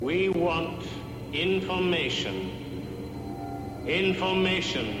We want information.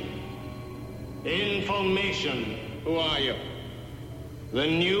 Information. Information. Who are you? The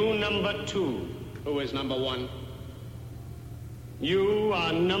new number 2. Who is number 1? You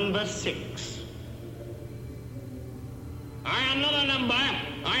are number 6. I am not a number.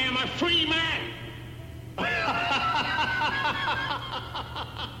 I am a free man.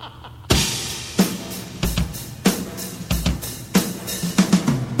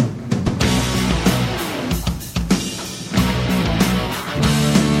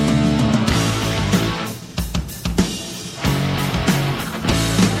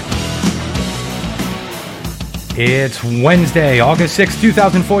 It's Wednesday, August 6,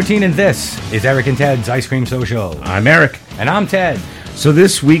 2014, and this is Eric and Ted's Ice Cream Social. I'm Eric. And I'm Ted. So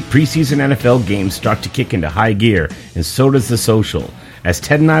this week, preseason NFL games start to kick into high gear, and so does the social, as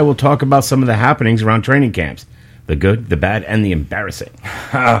Ted and I will talk about some of the happenings around training camps. The good, the bad, and the embarrassing.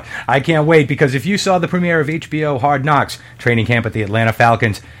 I can't wait, because if you saw the premiere of HBO Hard Knocks training camp at the Atlanta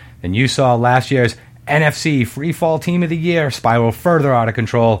Falcons, then you saw last year's NFC Free Fall Team of the Year spiral further out of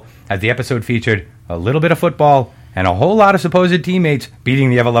control, as the episode featured a little bit of football and a whole lot of supposed teammates beating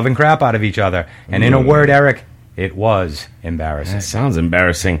the ever-loving crap out of each other. And in a word, Eric, it was embarrassing. That sounds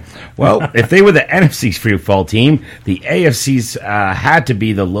embarrassing. Well, if they were the NFC's free fall team, the AFC's had to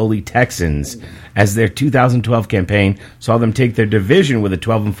be the lowly Texans, as their 2012 campaign saw them take their division with a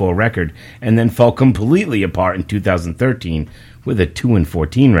 12-4 record and then fall completely apart in 2013 with a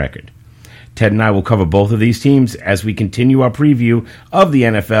 2-14 record. Ted and I will cover both of these teams as we continue our preview of the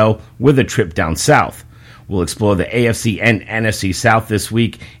NFL with a trip down south. We'll explore the AFC and NFC South this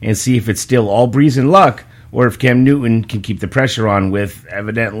week and see if it's still all breeze and luck, or if Cam Newton can keep the pressure on with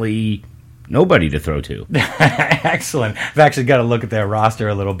evidently nobody to throw to. Excellent. I've actually got to look at their roster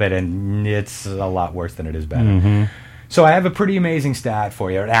a little bit, and it's a lot worse than it is better. Mm-hmm. So I have a pretty amazing stat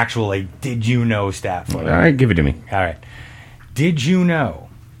for you. Actually, did you know stat for you? All right, give it to me. All right. Did you know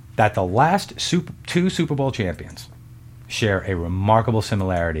that the last two Super Bowl champions share a remarkable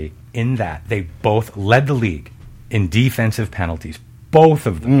similarity in that they both led the league in defensive penalties? Both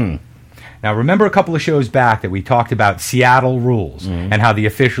of them. Now, remember a couple of shows back that we talked about Seattle rules and how the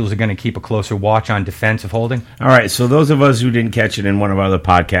officials are going to keep a closer watch on defensive holding? All right, so those of us who didn't catch it in one of our other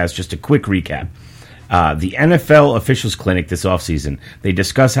podcasts, just a quick recap. The NFL officials clinic this offseason, they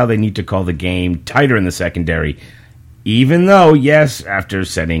discuss how they need to call the game tighter in the secondary, even though, yes, after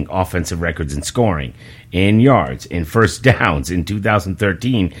setting offensive records in scoring, in yards, in first downs in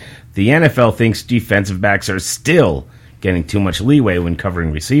 2013, the NFL thinks defensive backs are still getting too much leeway when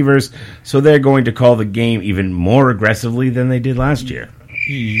covering receivers, so they're going to call the game even more aggressively than they did last year.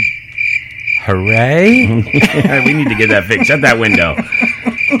 Hooray! We need to get that fixed. Shut that window.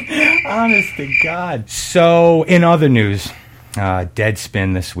 Honest to God. So, in other news,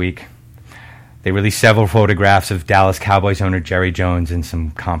 Deadspin this week, they released several photographs of Dallas Cowboys owner Jerry Jones in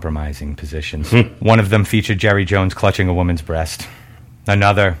some compromising positions. One of them featured Jerry Jones clutching a woman's breast.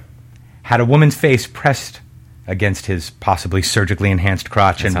 Another had a woman's face pressed against his possibly surgically enhanced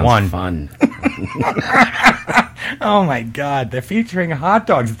crotch. That and one fun. Oh my God! They're featuring hot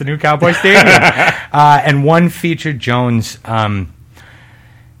dogs at the new Cowboy Stadium, and one featured Jones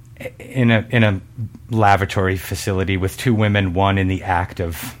in a lavatory facility with two women, one in the act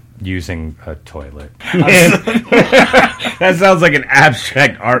of using a toilet. That sounds like an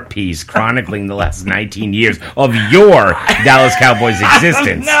abstract art piece chronicling the last 19 years of your Dallas Cowboys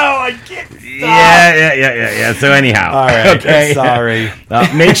existence. No, I can't stop. Yeah. So anyhow. All right, okay. Sorry.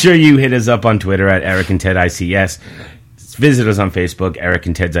 Make sure you hit us up on Twitter at Eric and Ted ICS. Visit us on Facebook, Eric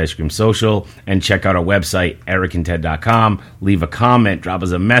and Ted's Ice Cream Social, and check out our website, ericandted.com. Leave a comment, drop us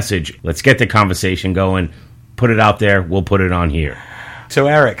a message. Let's get the conversation going. Put it out there. We'll put it on here. So,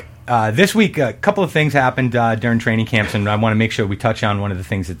 Eric, this week, a couple of things happened during training camps, and I want to make sure we touch on one of the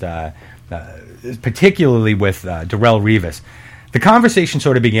things that, particularly with Darrelle Revis. The conversation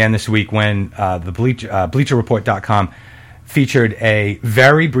sort of began this week when the BleacherReport.com featured a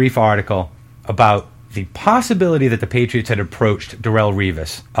very brief article about the possibility that the Patriots had approached Darrelle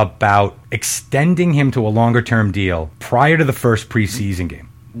Revis about extending him to a longer-term deal prior to the first preseason game.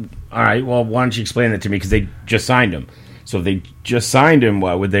 All right, well, why don't you explain that to me, because they just signed him. So if they just signed him,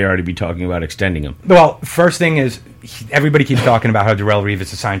 why would they already be talking about extending him? Well, first thing is, everybody keeps talking about how Darrelle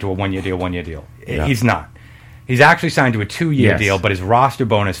Revis is signed to a one-year deal. Yeah. He's not. He's actually signed to a 2-year deal, but his roster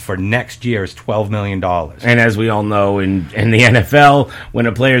bonus for next year is $12 million. And as we all know, in the NFL, when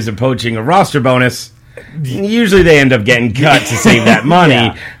a player's approaching a roster bonus, usually they end up getting cut to save that money.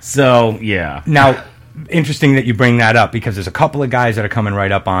 Yeah. So, yeah. Now, interesting that you bring that up, because there's a couple of guys that are coming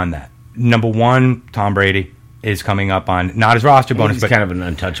right up on that. Number one, Tom Brady. is coming up on not his roster bonus, He's but kind of an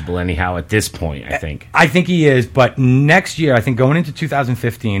untouchable anyhow at this point, I think. I think he is. But next year, I think going into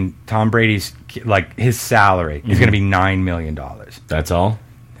 2015, Tom Brady's his salary is going to be $9 million. That's all?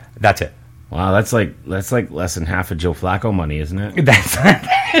 That's it. Wow, that's like less than half of Joe Flacco money, isn't it?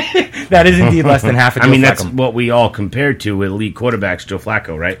 That is indeed less than half of Joe Flacco. That's what we all compared to elite quarterbacks, Joe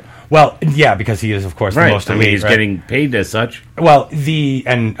Flacco, right? Well, yeah, because he is, of course, the most elite. He's getting paid as such. Well,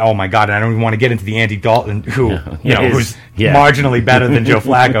 oh my God, and I don't even want to get into the Andy Dalton, who's marginally better than Joe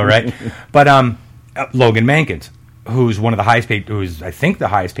Flacco, right? But Logan Mankins, who's one of the highest paid, who's I think the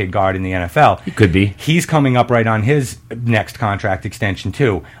highest paid guard in the NFL. He could be. He's coming up right on his next contract extension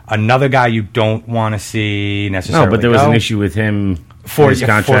too. Another guy you don't want to see necessarily. No, but there was an issue with him 4 or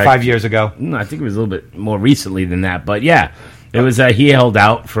 5 years ago. No, I think it was a little bit more recently than that, but yeah. It was he held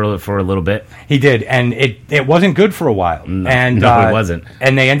out for a little bit. He did, and it wasn't good for a while. No, it wasn't.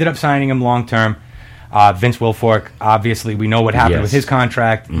 And they ended up signing him long term. Vince Wilfork, obviously, we know what happened with his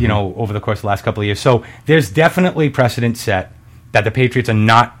contract. Over the course of the last couple of years. So there's definitely precedent set that the Patriots are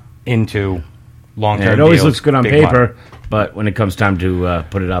not into long term. It always looks good on paper, but when it comes time to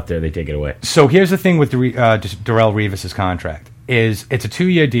put it out there, they take it away. So here's the thing with Darrelle Revis' contract: it's a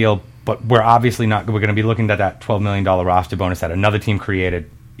 2-year deal. But we're obviously not. We're going to be looking at that $12 million roster bonus that another team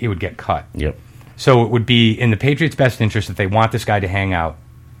created. It would get cut. Yep. So it would be in the Patriots' best interest if they want this guy to hang out.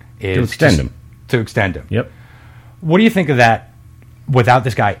 To extend him. To extend him. Yep. What do you think of that? Without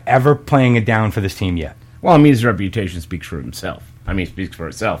this guy ever playing it down for this team yet. Well, I mean, his reputation speaks for himself. Speaks for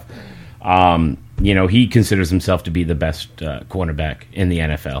itself. He considers himself to be the best cornerback in the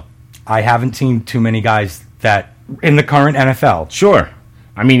NFL. I haven't seen too many guys that in the current NFL. Sure.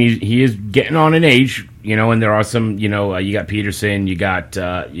 I mean, he is getting on in age, and there are some, you got Peterson, you got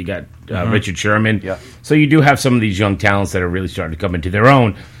Richard Sherman. Yeah. So you do have some of these young talents that are really starting to come into their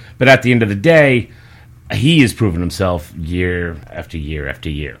own. But at the end of the day, he has proven himself year after year after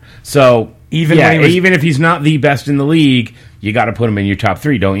year. So even if he's not the best in the league, you got to put him in your top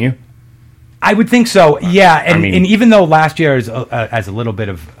 3, don't you? I would think so, yeah. And even though last year is as a little bit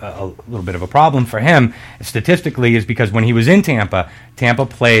of a problem for him statistically, is because when he was in Tampa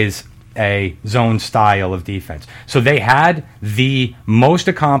plays a zone style of defense. So they had the most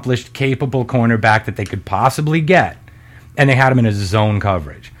accomplished, capable cornerback that they could possibly get, and they had him in a zone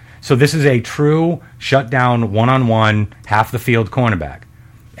coverage. So this is a true shutdown, one-on-one, half the field cornerback,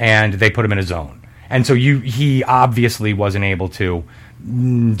 and they put him in a zone. And so he obviously wasn't able to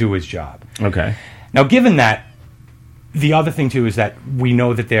do his job. Okay. Now, given that, the other thing, too, is that we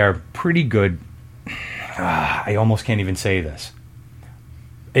know that they're pretty good, I almost can't even say this,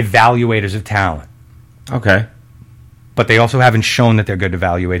 evaluators of talent. Okay. But they also haven't shown that they're good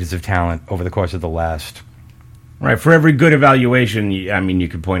evaluators of talent over the course of the last... Right. For every good evaluation, you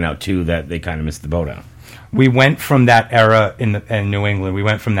could point out, too, that they kind of missed the boat out. We went from that era in New England. We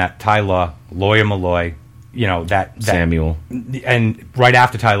went from that Ty Law, Lawyer Malloy, that Samuel. And right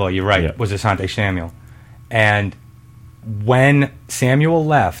after Ty Law, you're right, Yep. was Asante Samuel. And when Samuel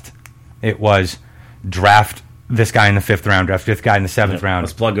left, it was draft this guy in the 5th round, draft this guy in the 7th round.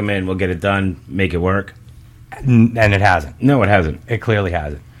 Let's plug him in. We'll get it done. Make it work. And it hasn't. No, it hasn't. It clearly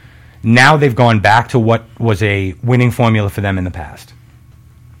hasn't. Now they've gone back to what was a winning formula for them in the past.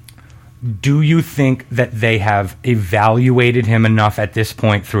 Do you think that they have evaluated him enough at this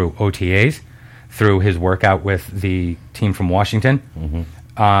point through OTAs, through his workout with the team from Washington?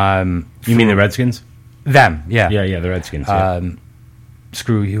 Mm-hmm. You mean the Redskins? Them, yeah. Yeah, the Redskins. Yeah.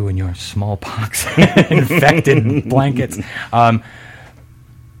 Screw you and your smallpox infected blankets.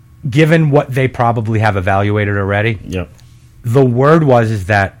 Given what they probably have evaluated already, yep. The word is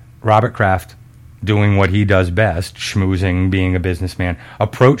that Robert Kraft, doing what he does best, schmoozing, being a businessman,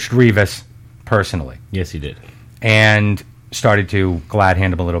 approached Revis personally. Yes, he did. And started to glad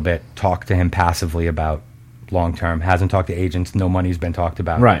hand him a little bit, talk to him passively about long-term. Hasn't talked to agents. No money's been talked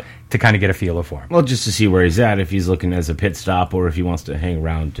about. Right. To kind of get a feeler for him. Well, just to see where he's at, if he's looking as a pit stop or if he wants to hang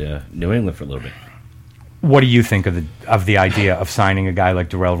around New England for a little bit. What do you think of the idea of signing a guy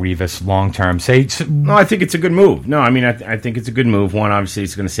like Darrelle Revis long-term? No, I think it's a good move. No, I think it's a good move. One, obviously,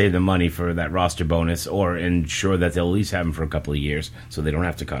 it's going to save them money for that roster bonus or ensure that they'll at least have him for a couple of years so they don't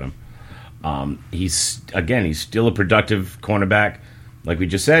have to cut him. He's still a productive cornerback. Like we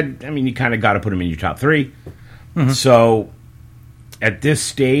just said, you kind of got to put him in your top 3. Mm-hmm. So at this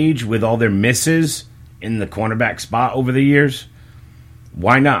stage, with all their misses in the cornerback spot over the years,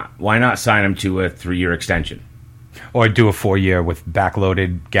 why not? Why not sign him to a 3-year extension? Or do a 4-year with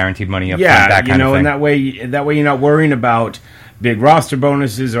backloaded, guaranteed money up front, that kind of thing. And that way you're not worrying about big roster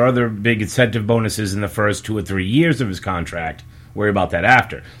bonuses or other big incentive bonuses in the first 2 or 3 years of his contract. Worry about that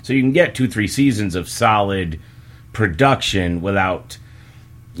after. So you can get 2-3 seasons of solid production without,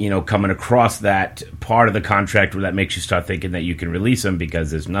 coming across that part of the contract where that makes you start thinking that you can release him,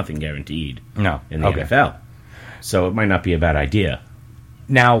 because there's nothing guaranteed in the NFL. So it might not be a bad idea.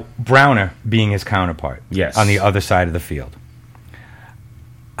 Now, Browner being his counterpart on the other side of the field.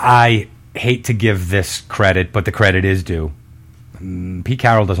 I hate to give this credit, but the credit is due. Pete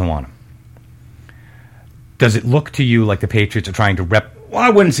Carroll doesn't want him. Does it look to you like the Patriots are trying to Well, I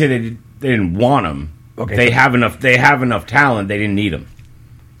wouldn't say they didn't want him. Okay, they have enough talent. They didn't need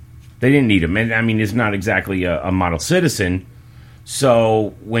him. And I mean, he's not exactly a model citizen.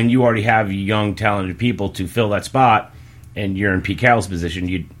 So when you already have young, talented people to fill that spot, and you're in Pete Carroll's position,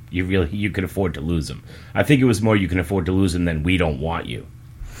 you could afford to lose him. I think it was more you can afford to lose him than we don't want you.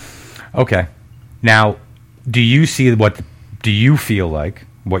 Okay. Now, do you feel like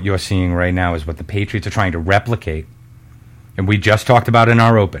what you're seeing right now is what the Patriots are trying to replicate? And we just talked about in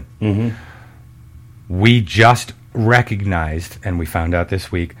our open. Mm-hmm. We just recognized, and we found out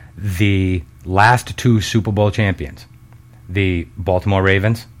this week, the last two Super Bowl champions, the Baltimore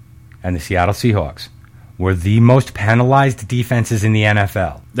Ravens and the Seattle Seahawks, were the most penalized defenses in the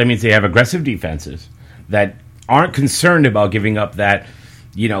NFL. That means they have aggressive defenses that aren't concerned about giving up that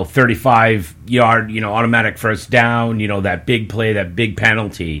 35-yard, automatic first down, that big play, that big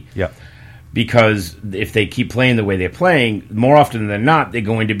penalty. Yep. Because if they keep playing the way they're playing, more often than not, they're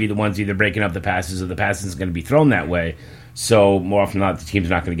going to be the ones either breaking up the passes or the passes is going to be thrown that way. So more often than not, the team's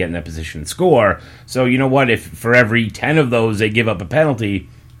not going to get in that position and score. So you know what? If for every 10 of those they give up a penalty,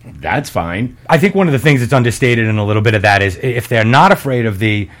 that's fine. I think one of the things that's understated in a little bit of that is if they're not afraid of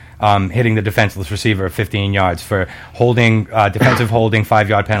the hitting the defenseless receiver 15 yards for holding, defensive holding,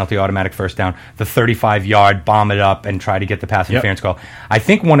 5-yard penalty, automatic first down, the 35-yard bomb it up and try to get the pass interference call. I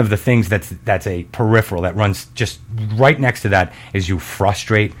think one of the things that's a peripheral that runs just right next to that is you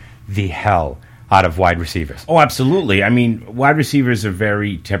frustrate the hell out of wide receivers. Oh, absolutely. I mean, wide receivers are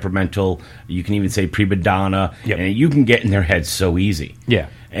very temperamental. You can even say prima donna, and you can get in their heads so easy. Yeah.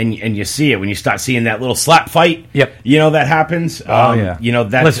 And you see it when you start seeing that little slap fight. Yep. That happens.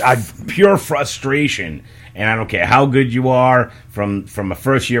 That's pure frustration. And I don't care how good you are, from a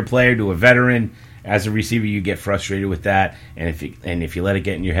first-year player to a veteran, as a receiver, you get frustrated with that. And if you let it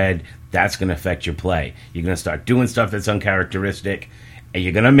get in your head, that's going to affect your play. You're going to start doing stuff that's uncharacteristic. And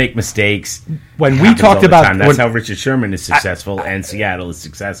you're going to make mistakes. When we talked about... That's how Richard Sherman is successful and Seattle is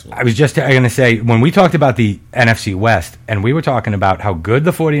successful. I was just going to say, when we talked about the NFC West, and we were talking about how good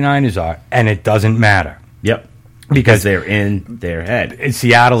the 49ers are, and it doesn't matter. Yep. Because they're in their head.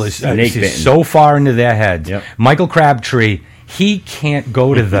 Seattle is so far into their heads. Yep. Michael Crabtree, he can't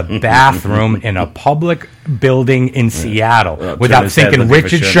go to the bathroom in a public building in Seattle without thinking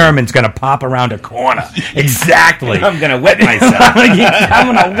Richard Sherman's going to pop around a corner. Exactly. I'm going to wet myself.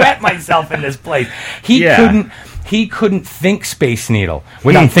 I'm going to wet myself in this place. He couldn't think Space Needle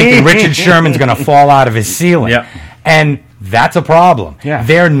without thinking Richard Sherman's going to fall out of his ceiling. Yep. And that's a problem. Yeah.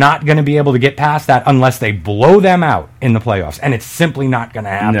 They're not going to be able to get past that unless they blow them out in the playoffs. And it's simply not going to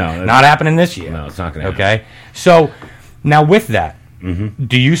happen. No, not happening this year. No, it's not going to happen. Okay? So, now with that,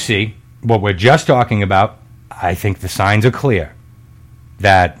 do you see what we're just talking about? I think the signs are clear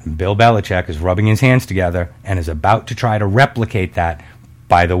that Bill Belichick is rubbing his hands together and is about to try to replicate that,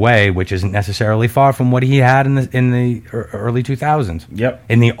 by the way, which isn't necessarily far from what he had in the early 2000s. Yep.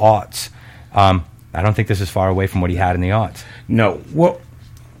 In the aughts. I don't think this is far away from what he had in the aughts. No.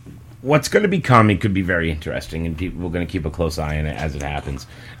 What's going to be coming could be very interesting, and we're going to keep a close eye on it as it happens.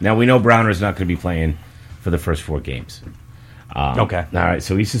 Now, we know Browner's not going to be playing for the first 4 games. Okay. All right,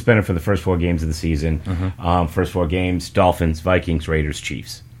 so he's suspended for the first 4 games of the season. First 4 games, Dolphins, Vikings, Raiders,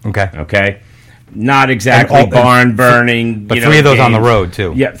 Chiefs. Okay? Not exactly barn-burning. But 3 of those on the road,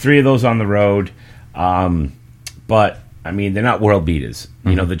 too. Yeah, 3 of those on the road. But, I mean, they're not world beaters.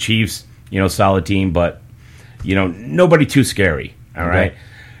 Mm-hmm. The Chiefs, solid team, but, nobody too scary. All right?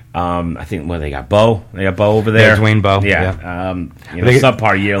 I think they got Bo. They got Bo over there. Yeah, Dwayne Bowe. Yeah.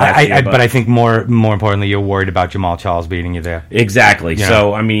 Subpar year last year. But I think more importantly, you're worried about Jamal Charles beating you there. Exactly.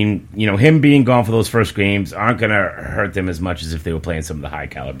 So, I mean, him being gone for those first games aren't going to hurt them as much as if they were playing some of the high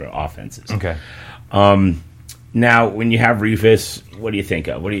caliber offenses. Okay. Now, when you have Revis, what do you think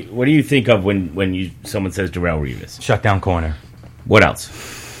of? What do you think of when someone says Darrelle Revis? Shut down corner. What else?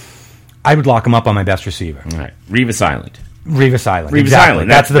 I would lock him up on my best receiver. All right. Revis Island. Revis Island. Revis exactly. Island.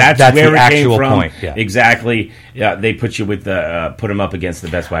 That's where the it actual came from. point. Yeah. Exactly. Yeah, they put you with put him up against the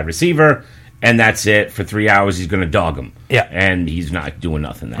best wide receiver, and that's it. For 3 hours, he's going to dog him. Yeah. And he's not doing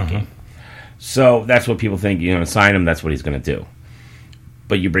nothing that game. So that's what people think. You're going to sign him. That's what he's going to do.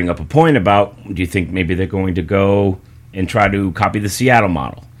 But you bring up a point about, do you think maybe they're going to go and try to copy the Seattle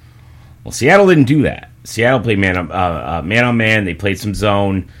model? Well, Seattle didn't do that. Seattle played man on man. They played some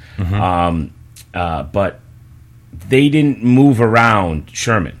zone, but they didn't move around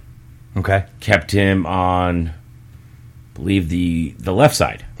Sherman. Okay. Kept him on, I believe, the left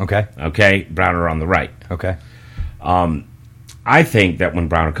side. Okay. Okay. Browner on the right. Okay. I think that when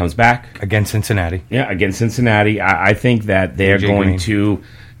Browner comes back Against Cincinnati. against Cincinnati, I think that they're AJ going Green.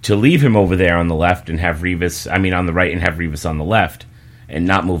 to leave him over there on the left and have Revis. I mean, on the right and have Revis on the left, and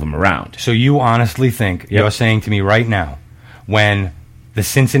not move him around. So you honestly think you're saying to me right now, when the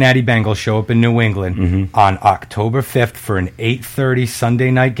Cincinnati Bengals show up in New England on October 5th for an 8:30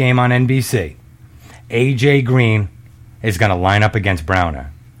 Sunday night game on NBC, AJ Green is going to line up against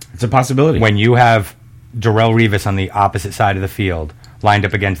Browner? It's a possibility. When you have Darrelle Revis on the opposite side of the field, lined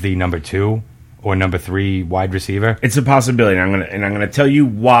up against the number 2 or number 3 wide receiver? It's a possibility, and I'm gonna tell you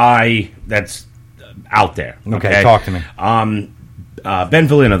why that's out there. Okay, talk to me. Ben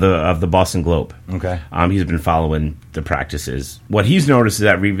Verlin of the Boston Globe. Okay. He's been following the practices. What he's noticed is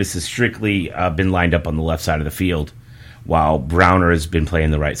that Revis has strictly been lined up on the left side of the field, while Browner has been playing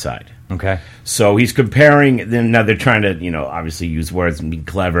the right side. Okay. So he's comparing. Now they're trying to, obviously use words and be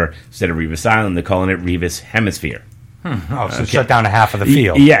clever. Instead of Revis Island, they're calling it Revis Hemisphere. Oh, so shut down a half of the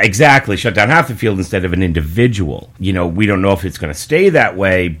field. Yeah, exactly. Shut down half the field instead of an individual. We don't know if it's going to stay that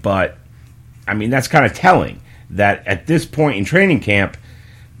way, but I mean that's kind of telling that at this point in training camp,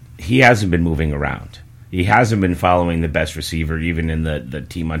 he hasn't been moving around. He hasn't been following the best receiver, even in the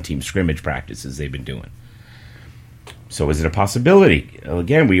team-on-team scrimmage practices they've been doing. So is it a possibility?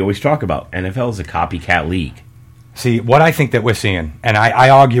 Again, we always talk about NFL is a copycat league. See, what I think that we're seeing, and I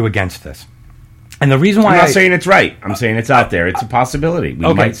argue against this, and the reason why I'm not saying it's right. I'm saying it's out there. It's a possibility.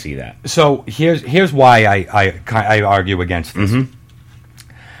 We might see that. So here's why I argue against this.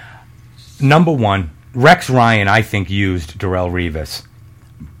 Number one, Rex Ryan, I think, used Darrelle Revis.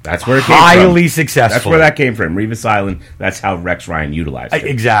 That's where it came from. Highly successful. That's where that came from. Revis Island, that's how Rex Ryan utilized it.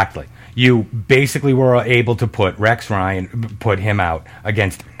 Exactly. You basically were able to put him out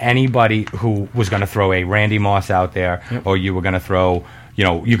against anybody who was going to throw a Randy Moss out there, or you were going to throw,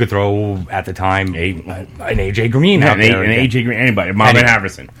 you could throw at the time an AJ Green out there. An AJ Green, anybody. Marvin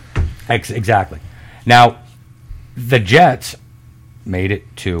Harrison. Exactly. Now, the Jets made it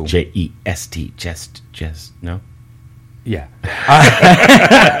to J-E-S-T, just, no? Yeah.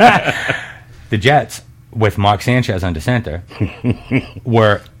 The Jets, with Mark Sanchez under center,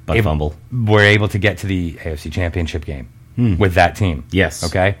 were able to get to the AFC Championship game with that team. Yes.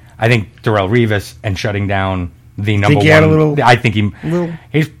 Okay? I think Darrelle Revis and shutting down the number think he one... had a little... I think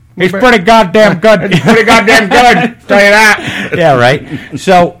he's pretty goddamn good. He's pretty goddamn good, tell you that. Yeah, right?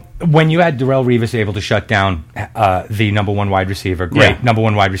 So... when you had Darrelle Revis able to shut down the number one wide receiver, great. Yeah. Number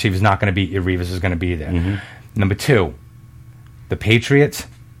one wide receiver is not going to beat you. Revis is going to be there. Number two, the Patriots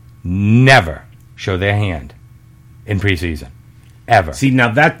never show their hand in preseason, ever. See, now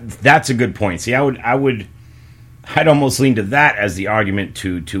that's a good point. See, I'd almost lean to that as the argument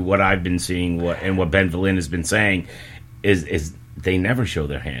to what I've been seeing, what Ben Verlin has been saying, is they never show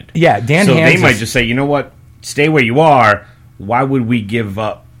their hand. Yeah, Dan so Hanzus, they might just say, you know what, stay where you are. Why would we give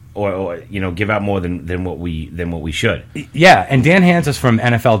up? Or give out more than what we should. Yeah, and Dan Hanzus from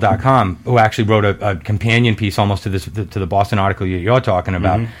NFL.com, who actually wrote a companion piece almost to the Boston article you're talking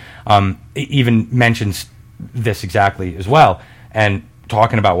about, even mentions this exactly as well, and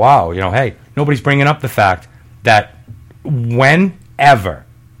talking about, wow, hey, nobody's bringing up the fact that whenever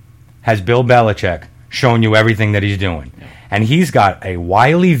has Bill Belichick shown you everything that he's doing, and he's got a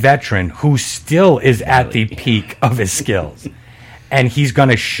wily veteran who still is at the peak of his skills. And he's going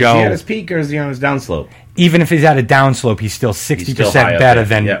to show... Is he at his peak or is he on his downslope? Even if he's at a downslope, he's still 60% better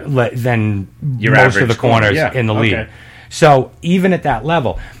than your most of the corners in the league. So even at that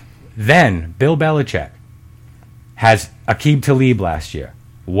level, then Bill Belichick has Aqib Talib last year.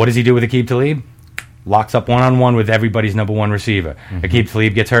 What does he do with Aqib Talib? Locks up one-on-one with everybody's number one receiver. Aqib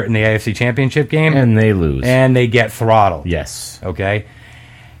Talib gets hurt in the AFC Championship game. And they lose. And they get throttled. Yes. Okay?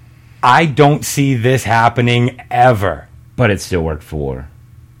 I don't see this happening ever. But it still worked for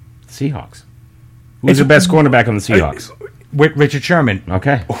the Seahawks. Who's the best cornerback on the Seahawks? Richard Sherman.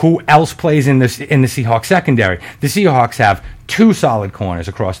 Okay. Who else plays in the Seahawks secondary? The Seahawks have two solid corners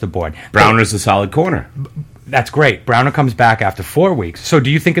across the board. Browner's a solid corner. That's great. Browner comes back after 4 weeks. So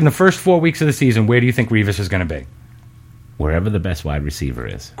do you think in the first 4 weeks of the season, where do you think Revis is going to be? Wherever the best wide receiver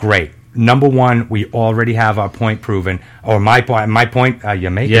is. Great. Number one, we already have our point proven. Or my point,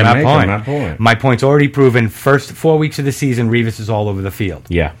 you're making my point. My point's already proven. First 4 weeks of the season, Revis is all over the field.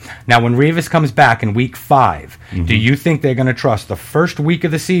 Yeah. Now, when Revis comes back in week 5, do you think they're going to trust the first week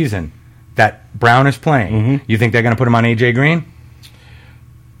of the season that Brown is playing? You think they're going to put him on A.J. Green?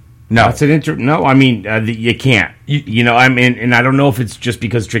 No. That's no, I mean, you can't. You know, I mean, and I don't know if it's just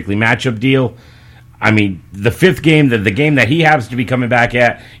because strictly matchup deal. I mean, the fifth game, the game that he happens to be coming back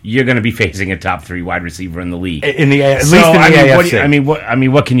at, you're going to be facing a top 3 wide receiver in the league. At least in the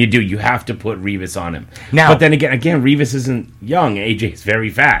AFC. What can you do? You have to put Revis on him. Now, but then again, Revis isn't young. AJ is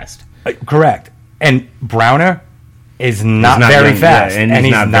very fast. Correct. And Browner is not very young, fast, and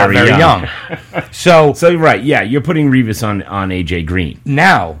he's not very young. So right, yeah, you're putting Revis on AJ Green.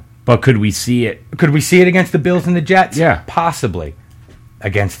 now, But could we see it? could we see it against the Bills and the Jets? Yeah. Possibly.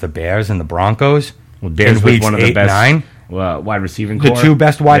 Against the Bears and the Broncos? Bears in with weeks one of the 8, best 9? Wide receiving The core. 2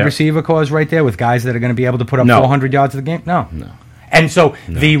 best wide Yeah. receiver cores right there with guys that are going to be able to put up No. 400 yards of the game? No. And so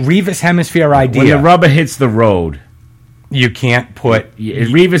the Revis hemisphere idea, When the rubber hits the road, you can't put... if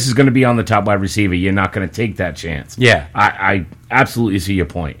Revis is going to be on the top wide receiver, you're not going to take that chance. Yeah. I absolutely see your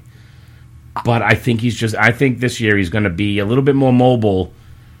point. But I think I think this year he's going to be a little bit more mobile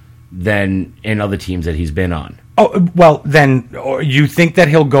than in other teams that he's been on. Oh, well, then you think that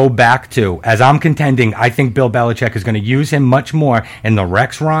he'll go back to, as I'm contending, I think Bill Belichick is going to use him much more in the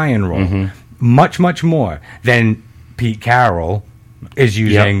Rex Ryan role, much, much more than Pete Carroll is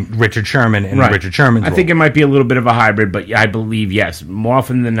using Richard Sherman in Richard Sherman's role. I think it might be a little bit of a hybrid, but I believe, yes, more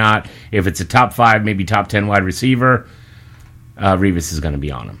often than not, if it's a top 5, maybe top 10 wide receiver, Revis is going to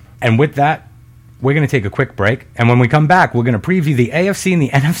be on him. And with that, we're going to take a quick break. And when we come back, we're going to preview the AFC and the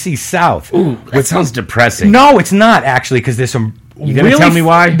NFC South. Ooh, that sounds depressing. No, it's not, actually, because there's some... You going to tell me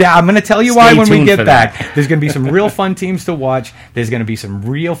why? Yeah, I'm going to tell you why when we tuned get for back. that. There's going to be some real fun teams to watch. There's going to be some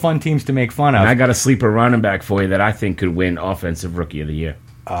real fun teams to make fun of. And I got a sleeper running back for you that I think could win Offensive Rookie of the Year.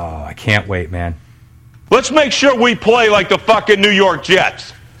 Oh, I can't wait, man. Let's make sure we play like the fucking New York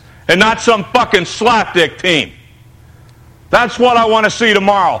Jets and not some fucking slapdick team. That's what I want to see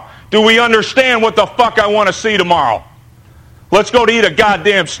tomorrow. Do we understand what the fuck I want to see tomorrow? Let's go to eat a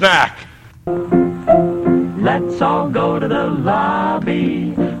goddamn snack. Let's all go to the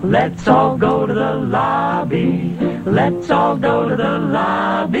lobby. Let's all go to the lobby. Let's all go to the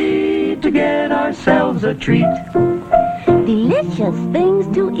lobby to get ourselves a treat. Delicious things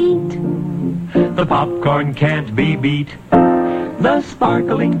to eat. The popcorn can't be beat. The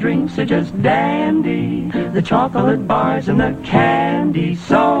sparkling drinks are just dandy. The chocolate bars and the candy.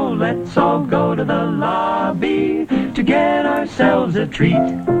 So let's all go to the lobby to get ourselves a treat.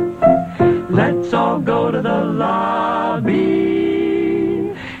 Let's all go to the lobby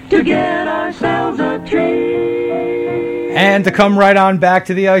to get ourselves a treat. And to come right on back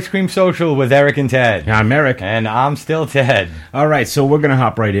to the Ice Cream Social with Eric and Ted. I'm Eric. And I'm still Ted. All right, so we're gonna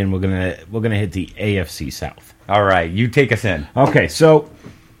hop right in. We're gonna hit the AFC South. All right, you take us in. Okay, so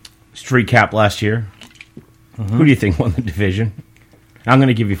street cap last year. Who do you think won the division? I'm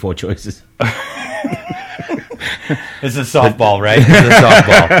gonna give you 4 choices. This is softball, right? This is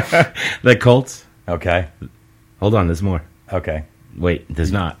softball. The Colts. Okay. Hold on, there's more. Okay. Wait,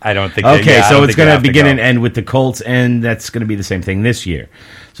 there's not. I don't think. Okay, I so don't it's think you going to have begin go. and end with the Colts, and that's going to be the same thing this year.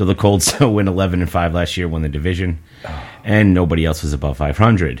 So the Colts win 11-5 last year, won the division, and nobody else was above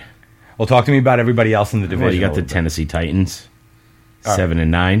 500. Well, talk to me about everybody else in the division. Well, you got a the little bit. Tennessee Titans, All right.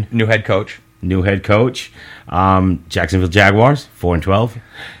 7-9. New head coach. New head coach. Jacksonville Jaguars, 4-12.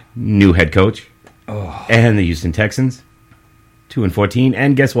 New head coach. And the Houston Texans, 2-14.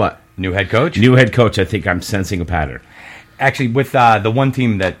 And guess what? New head coach. New head coach. I think I'm sensing a pattern. Actually, with the one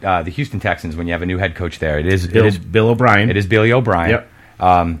team that the Houston Texans, when you have a new head coach there, it is Bill O'Brien. It is Billy O'Brien.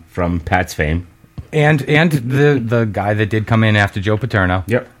 Yep. From Pat's fame. And the guy that did come in after Joe Paterno.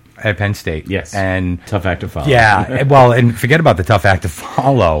 Yep. At Penn State. Yes. And tough act to follow. Yeah. Well, and forget about the tough act to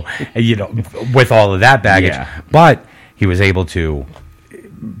follow, with all of that baggage. Yeah. But he was able to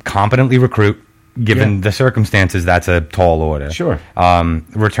competently recruit. Given the circumstances, that's a tall order. Sure.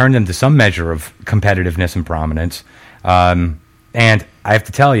 Returned them to some measure of competitiveness and prominence. And I have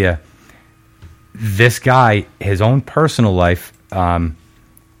to tell you, this guy, his own personal life,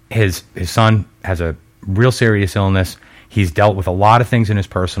 his son has a real serious illness. He's dealt with a lot of things in his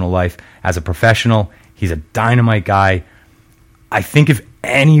personal life. As a professional, he's a dynamite guy. I think if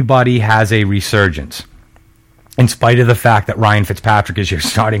anybody has a resurgence, in spite of the fact that Ryan Fitzpatrick is your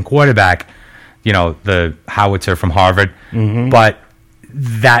starting quarterback, the howitzer from Harvard. Mm-hmm. But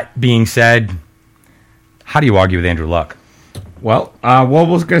that being said, how do you argue with Andrew Luck? Well, we're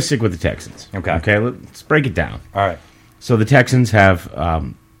going to stick with the Texans. Okay. Let's break it down. All right. So the Texans have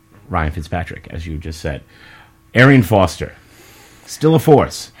Ryan Fitzpatrick, as you just said. Arian Foster, still a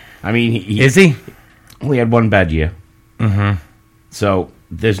force. I mean, is he? Only had one bad year. Mm-hmm. So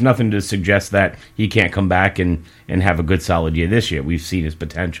there's nothing to suggest that he can't come back and have a good, solid year this year. We've seen his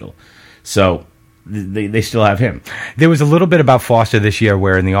potential. So they still have him. There was a little bit about Foster this year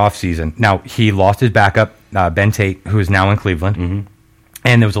where in the offseason, now he lost his backup, Ben Tate, who is now in Cleveland. Mm-hmm.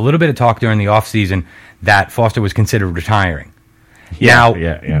 And there was a little bit of talk during the offseason that Foster was considered retiring. Yeah,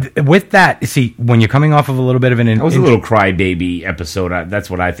 with that, see, when you're coming off of a little bit of an... It was a little crybaby episode. That's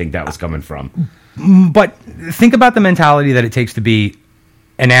what I think that was coming from. But think about the mentality that it takes to be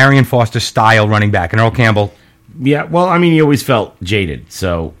an Arian Foster-style running back, and Earl Campbell... Yeah, well, I mean, he always felt jaded,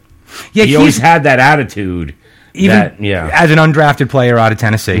 so... Yeah, he always had that attitude. As an undrafted player out of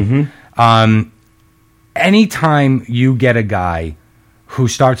Tennessee. Mm-hmm. Anytime you get a guy who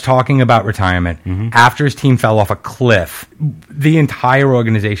starts talking about retirement after his team fell off a cliff, the entire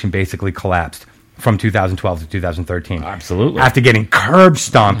organization basically collapsed from 2012 to 2013. Absolutely. After getting curb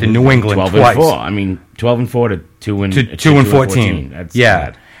stomped in New England 12 twice. and 4. I mean, 12-4 to 2 and 14. That's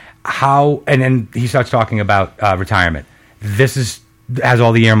yeah. bad. And then he starts talking about retirement. This has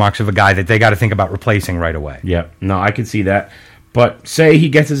all the earmarks of a guy that they got to think about replacing right away. Yeah. No, I can see that. But say he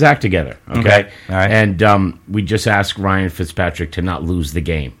gets his act together, okay? All right. And we just ask Ryan Fitzpatrick to not lose the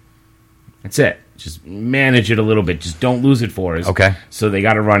game. That's it. Just manage it a little bit. Just don't lose it for us. Okay. So they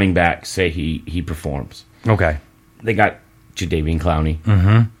got a running back. Say he performs. Okay. They got Jadeveon Clowney.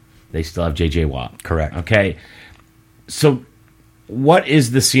 Mm-hmm. They still have J.J. Watt. Correct. Okay. So what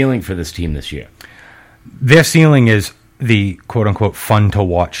is the ceiling for this team this year? Their ceiling is the quote-unquote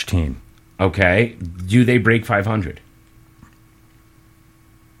fun-to-watch team. Okay. Do they break 500?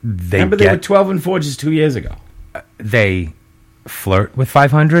 They were 12-4 just 2 years ago. They flirt with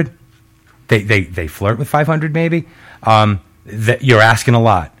 500. They flirt with 500 maybe. You're asking a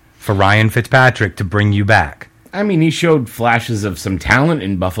lot for Ryan Fitzpatrick to bring you back. I mean, he showed flashes of some talent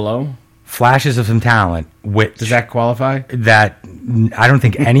in Buffalo. Flashes of some talent. Which, does that qualify? That I don't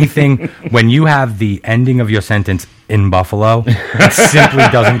think anything. When you have the ending of your sentence in Buffalo, it simply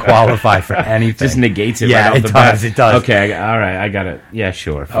doesn't qualify for anything. Just negates it. Yeah, right off the does. bat. It does. Okay, all right, I got it. Yeah,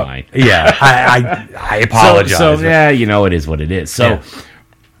 sure, fine. Yeah, I apologize. So yeah, you know, it is what it is. So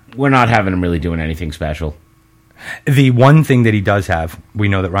we're not having him really doing anything special. The one thing that he does have, we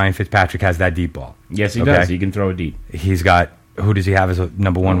know that Ryan Fitzpatrick has that deep ball. Yes, he does. He can throw it deep. He's got. Who does he have as a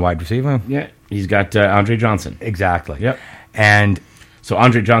number one wide receiver? Yeah, he's got Andre Johnson. Exactly. Yep. And so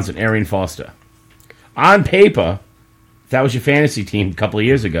Andre Johnson, Arian Foster. On paper, that was your fantasy team a couple of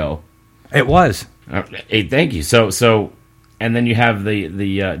years ago. It was. Hey, thank you. So, and then you have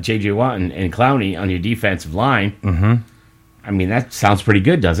the J.J. Watt and Clowney on your defensive line. Mm-hmm. I mean, that sounds pretty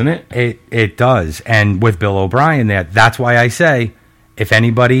good, doesn't it? It does. And with Bill O'Brien there, that's why I say, if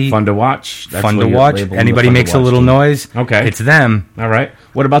anybody... Fun to watch. That's fun to watch. Anybody makes a little noise, okay, it's them. All right.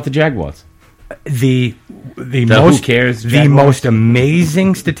 What about the Jaguars? The most, who cares? The most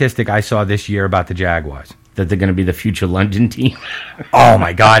amazing statistic I saw this year about the Jaguars. That they're going to be the future London team. Oh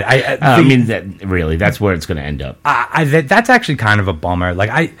my God! I mean, that's where it's going to end up. That's actually kind of a bummer.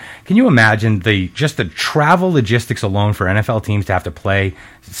 Can you imagine the travel logistics alone for NFL teams to have to play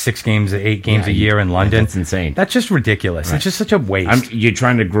 8 games a year in London? That's insane. That's just ridiculous. Right. It's just such a waste. You're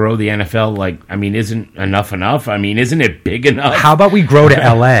trying to grow the NFL. Isn't enough? I mean, isn't it big enough? How about we grow to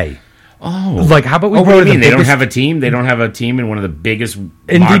LA? Oh, how about we grow to the biggest... They don't have a team? They don't have a team in one of the biggest markets?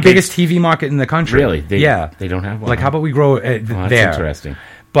 The biggest TV market in the country. Really? They don't have one? How about we grow that's there? Interesting.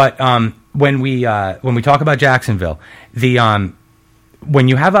 But when we talk about Jacksonville, when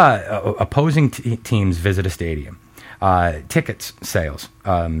you have opposing teams visit a stadium, tickets sales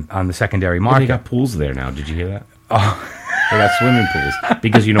on the secondary market. They got pools there now. Did you hear that? Oh. They got swimming pools.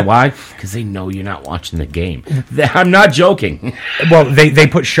 Because you know why? Because they know you're not watching the game. I'm not joking. Well, they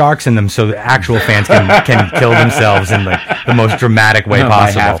put sharks in them so the actual fans can kill themselves in the most dramatic way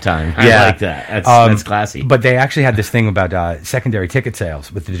possible. By halftime. I like that. That's classy. But they actually had this thing about secondary ticket sales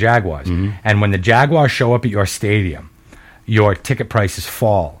with the Jaguars. Mm-hmm. And when the Jaguars show up at your stadium, your ticket prices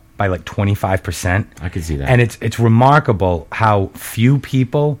fall by 25%. I can see that. And it's remarkable how few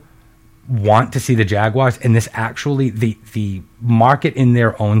people want to see the Jaguars, and this actually the market in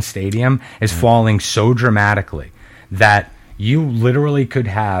their own stadium is falling so dramatically that you literally could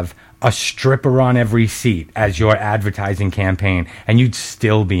have a stripper on every seat as your advertising campaign, and you'd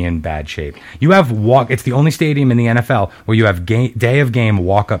still be in bad shape. You have it's the only stadium in the NFL where you have day of game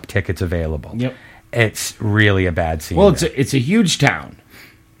walk-up tickets available. Yep. It's really a bad scene. Well, it's a huge town.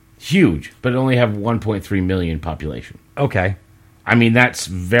 Huge, but it only have 1.3 million population. Okay. I mean, that's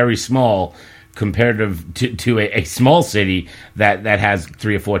very small comparative to a small city that has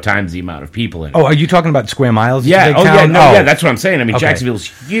 3 or 4 times the amount of people in it. Oh, are you talking about square miles? Yeah. Big Oh, town? yeah. No, yeah. That's what I'm saying. I mean, Okay. Jacksonville's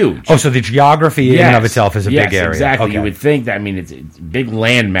huge. Oh, so the geography in and of itself is a big area. Exactly. Okay. You would think that. I mean, it's big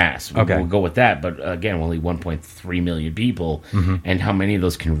land mass. Okay. We'll go with that. But again, only 1.3 million people, Mm-hmm. and how many of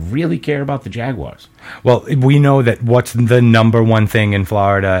those can really care about the Jaguars? Well, we know that what's the number one thing in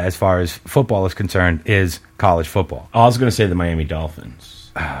Florida as far as football is concerned is college football. I was going to say the Miami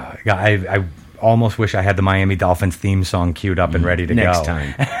Dolphins. I almost wish I had the Miami Dolphins theme song queued up and ready to Next go.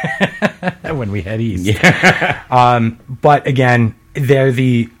 time. When we head east. But again, they're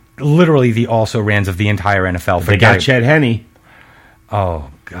literally the also-rans of the entire NFL. They got Chet Henne.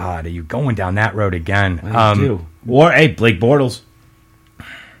 Oh, God, are you going down that road again? Or, hey, Blake Bortles.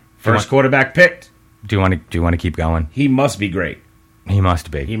 First quarterback picked. Do you want to keep going? He must be great. He must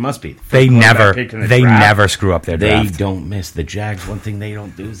be. He must be. First They quarterback never picked in the draft. never screw up their They draft. don't miss. The Jags, one thing they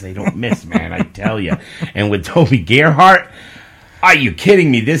don't do is they don't miss, man. I tell you. And with Toby Gerhart, are you kidding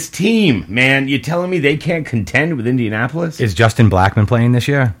me? This team, man, you telling me they can't contend with Indianapolis? Is Justin Blackman playing this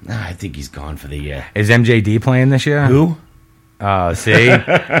year? I think he's gone for the year. Is MJD playing this year? Who? See?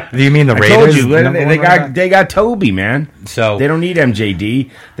 Do you mean the I Raiders? told you, Number they one got running back? they got Toby, man. So They don't need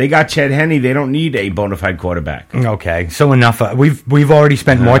MJD. They got Chet Henne. They don't need a bona fide quarterback. Okay, so enough. We've already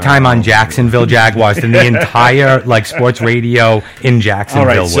spent more time on Jacksonville Jaguars than the entire sports radio in Jacksonville. All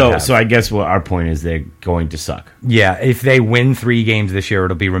right, would have. so I guess what our point is they're going to suck Yeah, if they win 3 games this year,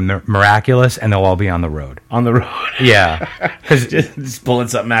 it'll be miraculous, and they'll all be on the road. on the road. Yeah, because just pulling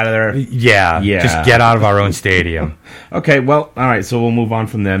something out of there. yeah, Yeah. just get out of our own stadium. Okay, well, all right. So we'll move on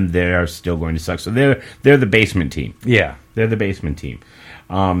from them. They are still going to suck. So they're the basement team. Yeah, They're the basement team.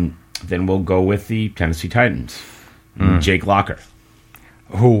 Then we'll go with the Tennessee Titans. Jake Locker.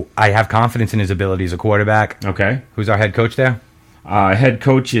 who I have confidence in his ability as a quarterback. Okay. Who's our head coach there? Head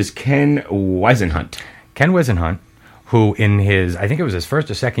coach is Ken Wisenhunt. Ken Wisenhunt, who in his, I think it was his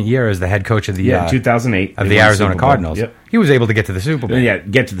first or second year as the head coach of the 2008 of they the won Arizona Super Bowl. Cardinals. Yep. He was able to get to the Super Bowl. Yeah,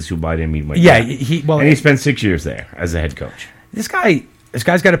 get to the Super Bowl. I didn't mean win. Yeah, and he spent 6 years there as a head coach. This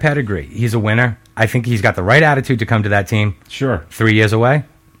guy's got a pedigree. He's a winner. I think he's got the right attitude to come to that team. Sure. 3 years away,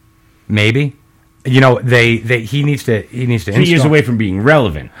 maybe. You know, he needs to 3 years away from being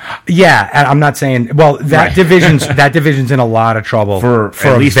relevant Yeah, and I'm not saying. Well, that Right. division's in a lot of trouble for at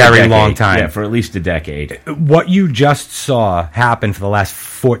at least a very decade. long time. Yeah, for at least a decade. What you just saw happen for the last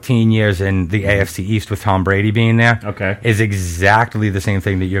 14 years in the AFC East with Tom Brady being there, Okay. is exactly the same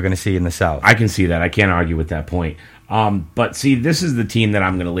thing that you're going to see in the South. I can see that. I can't argue with that point. But see, this is the team that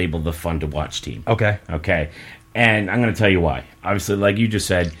I'm going to label the fun to watch team. Okay. Okay. And I'm going to tell you why. Obviously, like you just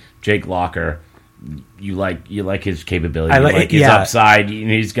said, Jake Locker. You like his capability. You like his upside.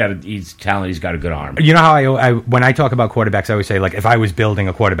 He's talent. He's got a good arm. You know how I when I talk about quarterbacks, I always say, like, if I was building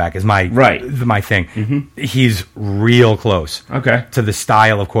a quarterback is my thing. Mm-hmm. He's real close. Okay. To the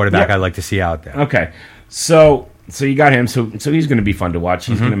style of quarterback Yeah. I like to see out there. Okay. So you got him. So he's going to be fun to watch.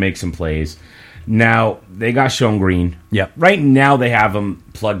 He's going to make some plays. Now they got Sean Green. Yep. Right now they have him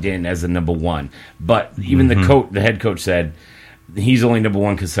plugged in as the number one, but even the head coach said he's only number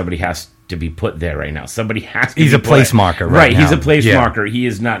one because somebody has to be put there right now. Somebody has to. He's be a place marker, right? He's now. a place Yeah. marker. He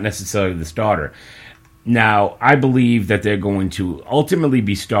is not necessarily the starter. Now I believe that they're going to ultimately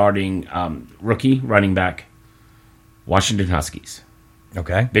be starting rookie running back, Washington Huskies,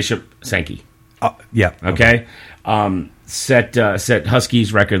 Okay. Bishop Sankey. Yeah. Okay. Set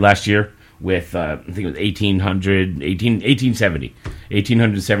Huskies record last year with I think it was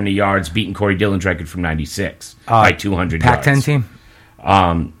 1870 yards, beating Corey Dillon's record from 96 by 200 yards. Pac-10 team.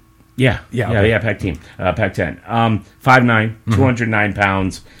 Yeah, okay. Pac team, Pac-10. 5'9", 209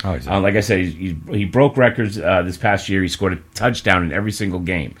 pounds. Oh, he's like I said, he broke records this past year. He scored a touchdown in every single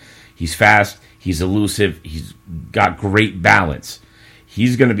game. He's fast. He's elusive. He's got great balance.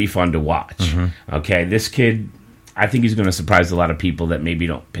 He's going to be fun to watch. Okay, this kid, I think he's going to surprise a lot of people that maybe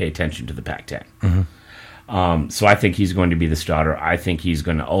don't pay attention to the Pac-10. So I think he's going to be the starter. I think he's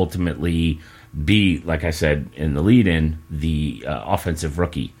going to ultimately be, like I said in the lead-in, the offensive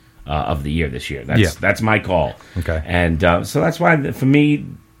rookie of the year this year. That's my call. Okay. And so that's why, for me,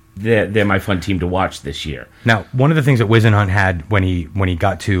 they're my fun team to watch this year. Now, one of the things that Wisenhunt had when he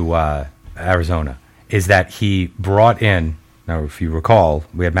got to Arizona is that he brought in. Now, if you recall,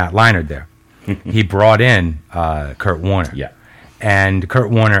 we had Matt Leinart there. He brought in Kurt Warner. Yeah. And Kurt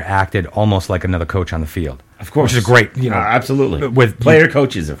Warner acted almost like another coach on the field. Of course. Which is great. Absolutely. With player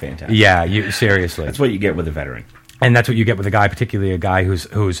coaches are fantastic. Yeah, seriously. That's what you get with a veteran. And that's what you get with a guy, particularly a guy who's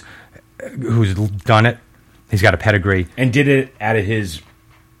done it. He's got a pedigree. And did it at his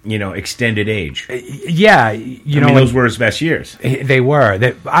extended age. Yeah, those were his best years. They were.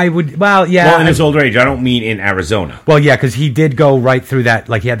 Well, in his older age. I don't mean in Arizona. Well, yeah, because he did go right through that.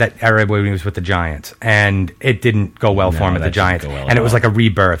 Like, he had that era when he was with the Giants, and it didn't go well for him at the Giants. And it was like a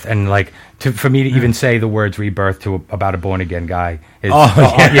rebirth. And, like, for me to even say the words rebirth about a born-again guy is...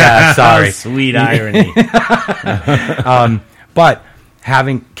 yeah, sorry. Sweet irony. But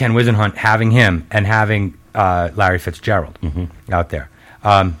having Ken Whisenhunt, having him, and having Larry Fitzgerald out there,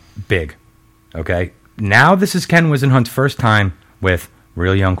 big. Okay? Now this is Ken Whisenhunt's first time with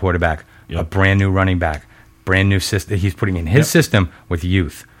real young quarterback, a brand new running back, brand new system. He's putting in his system with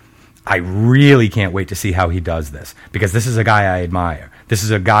youth. I really can't wait to see how he does this, because this is a guy I admire. This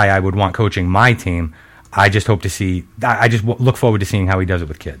is a guy I would want coaching my team. I just hope to see. I just look forward to seeing how he does it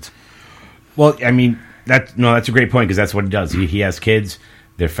with kids. Well, I mean, that's a great point, because that's what he does. He has kids.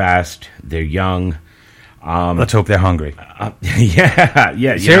 They're fast. They're young. Let's hope they're hungry.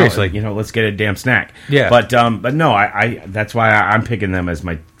 Yeah. Seriously, let's get a damn snack. Yeah. But no, I that's why I'm picking them as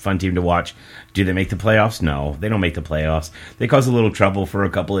my fun team to watch. Do they make the playoffs? No, they don't make the playoffs. They cause a little trouble for a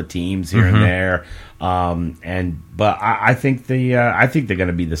couple of teams here and there. But I think I think they're going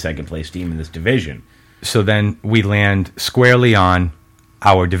to be the second place team in this division. So then we land squarely on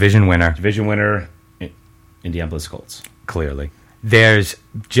our division winner. Division winner, Indianapolis Colts. Clearly. There's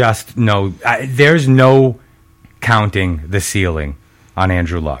just no counting the ceiling on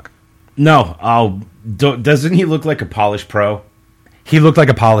Andrew Luck. No. Doesn't he look like a polished pro? He looked like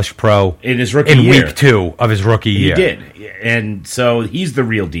a polished pro in his rookie year. In week 2 of his rookie year. He did. And so he's the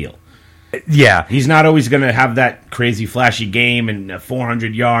real deal. Yeah. He's not always going to have that crazy flashy game and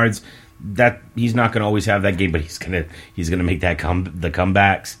 400 yards. That he's not going to always have that game, but he's going to make the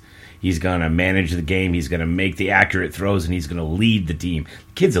comebacks. He's going to manage the game. He's going to make the accurate throws, and he's going to lead the team.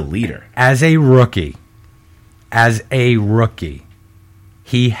 The kid's a leader. As a rookie,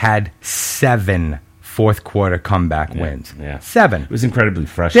 he had 7 fourth-quarter comeback wins. Yeah. 7. It was incredibly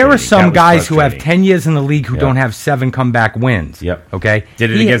frustrating. There are some guys who have 10 years in the league who don't have 7 comeback wins. Yep. Okay? Did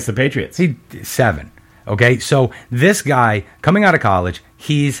it against the Patriots. 7. Okay? So this guy, coming out of college,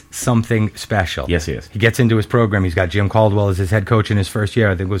 he's something special. Yes, he is. He gets into his program. He's got Jim Caldwell as his head coach in his first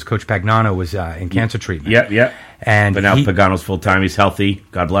year. I think it was Coach Pagano was in cancer treatment. Yep. And but now Pagano's full-time. He's healthy.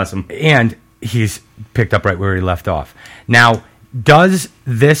 God bless him. And he's picked up right where he left off. Now, does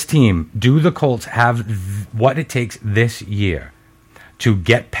this team, do the Colts have what it takes this year to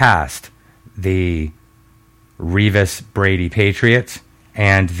get past the Revis-Brady Patriots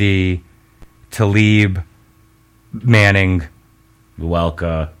and the Talib, Manning,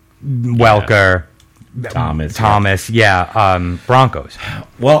 Welker, Thomas, Broncos?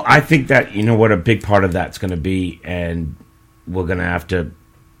 Well, I think that, what a big part of that's going to be, and we're going to have to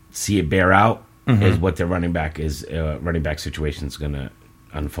see it bear out, is what their running back situation is going to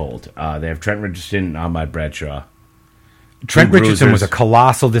unfold. They have Trent Richardson, Ahmad Bradshaw. Trent Richardson was a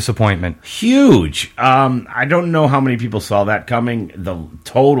colossal disappointment. Huge. I don't know how many people saw that coming. The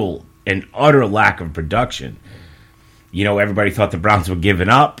total and utter lack of production. Everybody thought the Browns were giving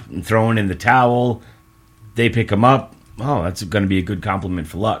up and throwing in the towel. They pick him up. Oh, that's going to be a good compliment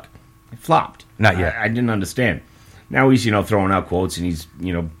for Luck. It flopped. Not yet. I didn't understand. Now he's, throwing out quotes, and he's,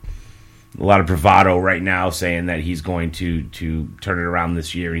 a lot of bravado right now, saying that he's going to turn it around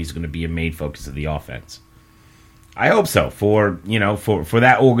this year, and he's going to be a main focus of the offense. I hope so, for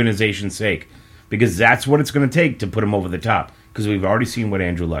that organization's sake, because that's what it's going to take to put him over the top. Because we've already seen what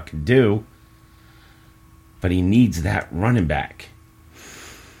Andrew Luck can do, but he needs that running back.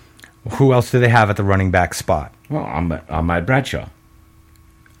 Who else do they have at the running back spot? Well, Ahmad Bradshaw.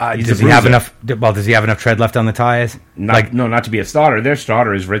 Does he have enough? Well, does he have enough tread left on the tires? Not to be a starter. Their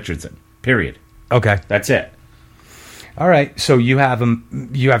starter is Richardson. Period. Okay, that's it. All right. So you have him.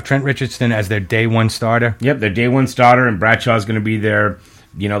 You have Trent Richardson as their day one starter. Yep, their day one starter, and Bradshaw's going to be their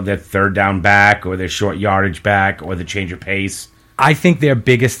third down back, or their short yardage back, or the change of pace. I think their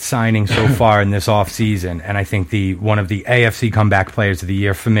biggest signing so far in this offseason, and I think one of the AFC comeback players of the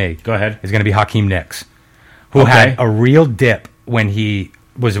year for me, go ahead, is going to be Hakeem Nicks, who had a real dip when he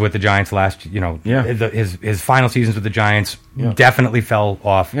was with the Giants last. His final seasons with the Giants definitely fell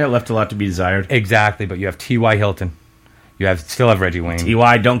off. Yeah, left a lot to be desired. Exactly, but you have T.Y. Hilton, still have Reggie Wayne.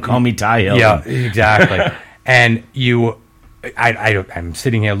 T.Y. Don't call me Ty Hilton. Yeah, exactly. And I'm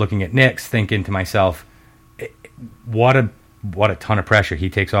sitting here looking at Nicks, thinking to myself, what a ton of pressure he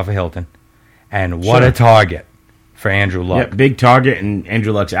takes off of Hilton, and what a target for Andrew Luck. Yeah, big target, and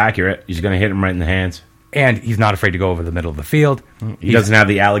Andrew Luck's accurate. He's going to hit him right in the hands. And he's not afraid to go over the middle of the field. He doesn't have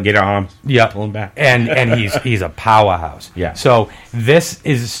the alligator arms. Yeah, pulling back. And he's a powerhouse. Yeah. So this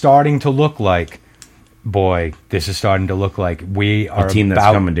is starting to look like boy, this is starting to look like we are team that's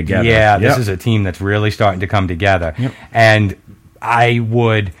coming together. Yeah, this Yep. is a team that's really starting to come together. Yep. And I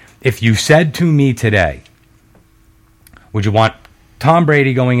would, if you said to me today, would you want Tom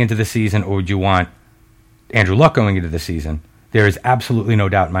Brady going into the season or would you want Andrew Luck going into the season? There is absolutely no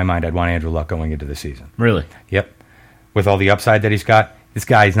doubt in my mind I'd want Andrew Luck going into the season. Really? Yep. With all the upside that he's got, this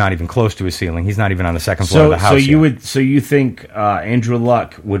guy is not even close to his ceiling. He's not even on the second floor of the house. So you think Andrew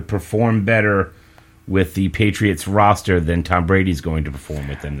Luck would perform better with the Patriots roster than Tom Brady's going to perform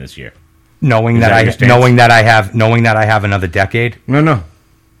with them this year? knowing Is that that your stance? knowing that I have another decade. No.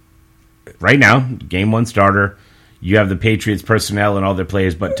 Right now, game one starter. You have the Patriots personnel and all their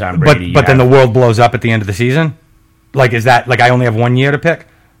players, but Tom Brady. But then the world blows up at the end of the season. Like, is that like I only have 1 year to pick?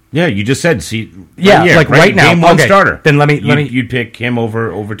 Yeah, you just said. See, Yeah, like right now, game one okay. starter. Then let me- You'd pick him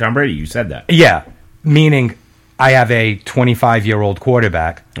over Tom Brady. You said that. Yeah, meaning I have a 25-year-old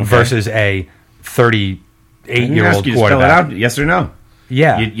quarterback versus a 38-year-old You spell it quarterback. out. Yes or no?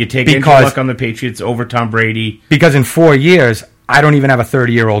 Yeah, You take Andrew Luck on the Patriots over Tom Brady. because in 4 years I don't even have a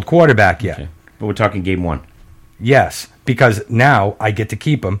 30-year-old quarterback yet. Okay. But we're talking game one. Yes, because now I get to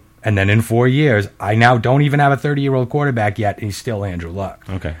keep him, and then in 4 years I now don't even have a 30-year-old quarterback yet. And he's still Andrew Luck.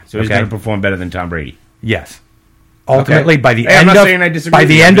 Okay, so he's Okay. going to perform better than Tom Brady. Yes. Ultimately, Okay. by the Hey, I'm end not of saying I disagree by with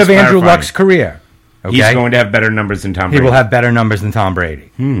the you, I'm end of just Andrew clarifying. Luck's career, okay, He's going to have better numbers than Tom he Brady. will have better numbers than Tom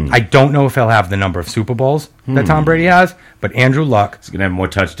Brady. I don't know if he'll have the number of Super Bowls that Tom Brady has, but Andrew Luck, He's going to have more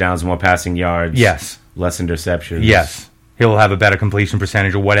touchdowns, more passing yards. yes, Less interceptions. yes, he'll have a better completion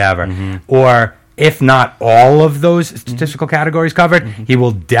percentage or whatever. Or if not all of those statistical categories covered, he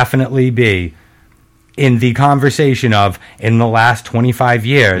will definitely be in the conversation of, in the last 25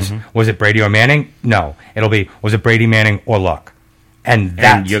 years, was it Brady or Manning? No. It'll be, was it Brady, Manning, or Luck? And And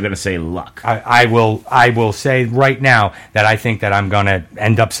that's, you're going to say Luck. I will say right now that I think that I'm going to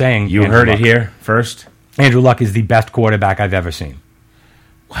end up saying You Andrew heard Luck. it here first. Andrew Luck is the best quarterback I've ever seen.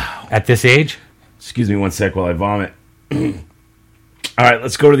 Wow. At this age? Excuse me one sec while I vomit. All right,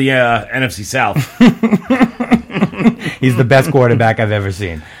 let's go to the NFC South. He's the best quarterback I've ever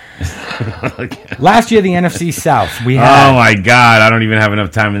seen. Last year, the NFC South, we Oh had... my God! I don't even have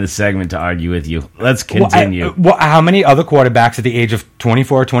enough time in this segment to argue with you. Let's continue. How many other quarterbacks at the age of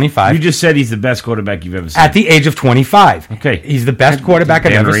 24 or 25? You just said he's the best quarterback you've ever seen. At the age of 25. Okay. He's the best quarterback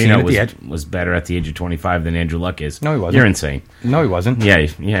I've Dan ever seen Marino at the edge. was better at the age of 25 than Andrew Luck is. No, he wasn't. You're insane. No, he wasn't. Yeah,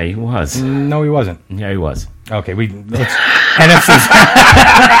 he was. No, he wasn't. Yeah, he was. Okay, let's... NFC...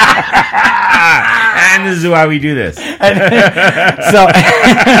 And this is why we do this. So...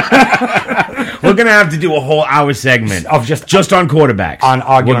 We're gonna have to do a whole hour segment Of just on quarterbacks. on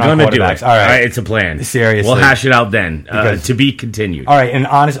arguing We're on gonna do quarterbacks. it. All right. it's a plan. Seriously. we'll hash it out then. Because- To be continued. All right, and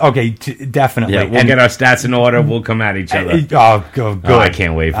honest... Okay, definitely. Yeah, we'll get our stats in order. We'll come at each other. Oh, good. I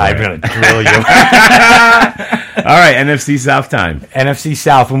can't wait for I'm it. going to drill you. All right, NFC South time. NFC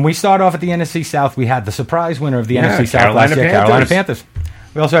South. When we start off at the NFC South, we had the surprise winner of the Yeah, NFC South Carolina last year, Panthers. Carolina Panthers.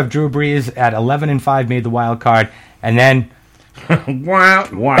 We also have Drew Brees at 11-5, made the wild card, and then Wow.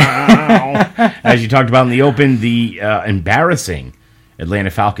 As you talked about in the open, the embarrassing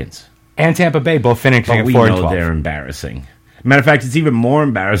Atlanta Falcons. and Tampa Bay both finishing But at we 4 and know 12. they're embarrassing. Matter of fact, it's even more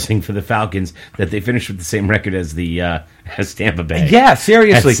embarrassing for the Falcons that they finished with the same record as as Tampa Bay. Yeah,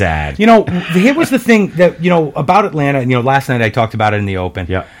 seriously. That's sad. You know, here was the thing that about Atlanta. Last night I talked about it in the open.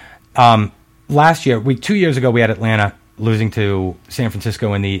 Yeah. Last year, 2 years ago, we had Atlanta losing to San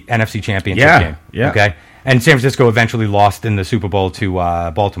Francisco in the NFC Championship Yeah, game. yeah. Okay, and San Francisco eventually lost in the Super Bowl to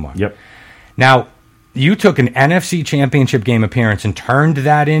Baltimore. Yep. Now, you took an NFC Championship game appearance and turned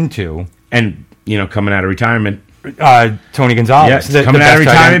that into And, coming out of retirement. Tony Gonzalez. Yes, the coming out of best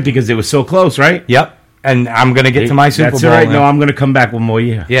tight retirement end. because it was so close, right? Yep. And I'm going to get to my Super That's Bowl. all right. and- No, I'm going to come back one more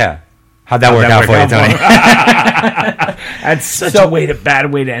year. yeah. How'd that work out for you, Tony? That's such So- a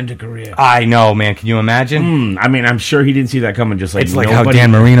bad way to end a career. I know, man. Can you imagine? I mean, I'm sure he didn't see that coming. Just like It's like nobody. how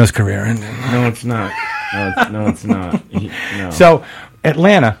Dan Marino's career ended. No, it's not. No, it's not. No. So,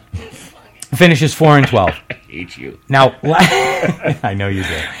 Atlanta finishes 4 and 12. I hate you. Now, I know you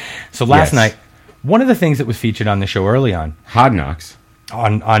do. So last Yes. night, one of the things that was featured on the show early on Hard Knocks.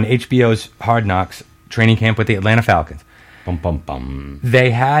 on HBO's Hard Knocks training camp with the Atlanta Falcons, Bum bum bum.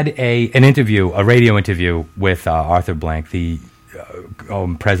 they had an interview, a radio interview with Arthur Blank, the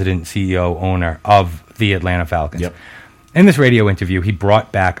president, CEO, owner of the Atlanta Falcons. Yep. In this radio interview, he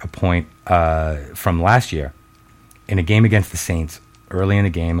brought back a point from last year in a game against the Saints. Early in the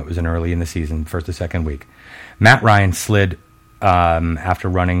game, it was early in the season, first or second week. Matt Ryan slid after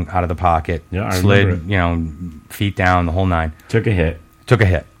running out of the pocket. Yeah, I slid, remember feet down, the whole nine. Took a hit. Took a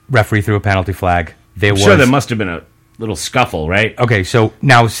hit. Referee threw a penalty flag. I'm sure there must have been a little scuffle, right? Okay, so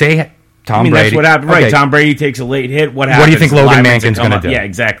now say Tom Brady. That's what happened. Right. Okay. Tom Brady takes a late hit. What happens? What do you think Logan Linemen's Mankin's going to do? Yeah,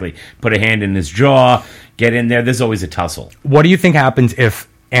 exactly. Put a hand in his jaw, get in there. There's always a tussle. What do you think happens if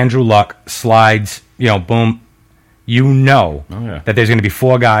Andrew Luck slides, boom, that there's going to be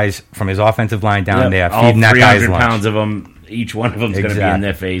 4 guys from his offensive line down there feeding that guy's lunch. 300 pounds of them, each one of them is going to be in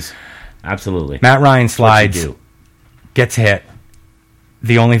their face. Absolutely. Matt Ryan slides, gets hit.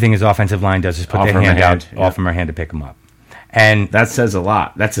 The only thing his offensive line does is put their hand out, offer him a hand to pick him up. And that says a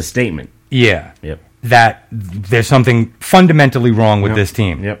lot. That's a statement. Yeah. Yep. That there's something fundamentally wrong with this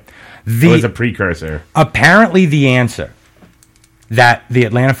team. Yep. It was a precursor. Apparently the answer that the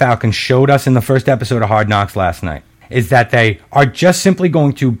Atlanta Falcons showed us in the first episode of Hard Knocks last night is that they are just simply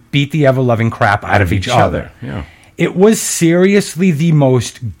going to beat the ever-loving crap out of each other. Yeah. It was seriously the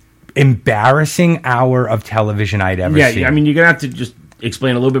most embarrassing hour of television I'd ever seen. Yeah, I mean, you're going to have to just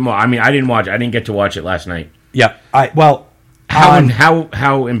explain a little bit more. I mean, I didn't get to watch it last night. Yeah.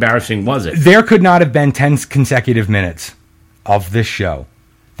 How embarrassing was it? There could not have been 10 consecutive minutes of this show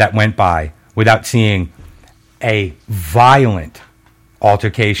that went by without seeing a violent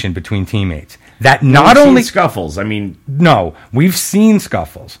altercation between teammates. That not only scuffles. I mean, no, we've seen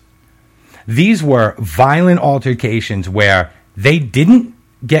scuffles. These were violent altercations where they didn't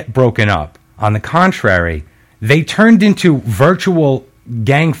get broken up. On the contrary, they turned into virtual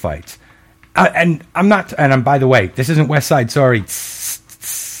gang fights. And I'm not. And by the way, this isn't West Side Story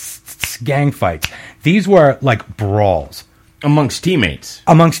gang fights. These were like brawls amongst teammates.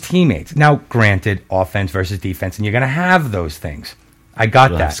 Now, granted, offense versus defense, and you're going to have those things. I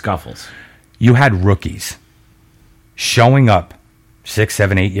got that. Scuffles. You had rookies showing up, 6,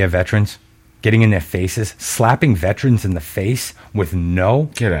 7, 8 year veterans, getting in their faces, slapping veterans in the face with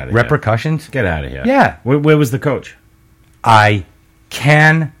no repercussions. Get out of here. Yeah. Where was the coach? I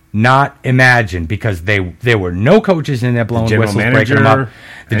cannot imagine, because there were no coaches in there blowing whistles, breaking them up.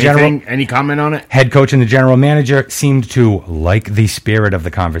 Any comment on it? Head coach and the general manager seemed to like the spirit of the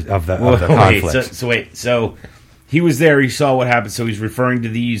conflict. So he was there. He saw what happened. So he's referring to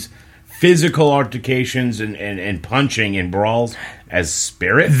these physical altercations and punching and brawls as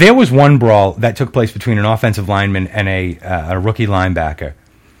spirit. There was one brawl that took place between an offensive lineman and a rookie linebacker.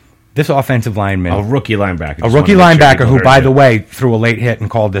 This offensive lineman, a rookie linebacker who, by the way, threw a late hit and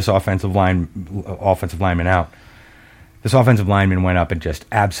called this offensive lineman out. This offensive lineman went up and just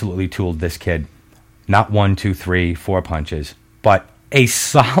absolutely tooled this kid. Not 1, 2, 3, 4 punches, but a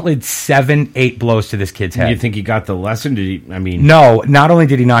solid 7, 8 blows to this kid's head. Do you think he got the lesson? No. Not only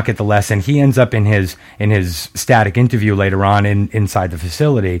did he not get the lesson, he ends up in his static interview later on inside the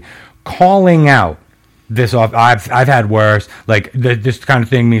facility, calling out this off. I've had worse. Like this kind of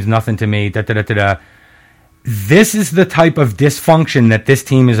thing means nothing to me. Da da da da da. This is the type of dysfunction that this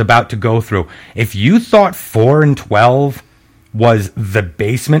team is about to go through. If you thought 4-12 was the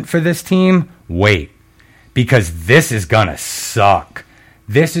basement for this team, wait, because this is gonna suck.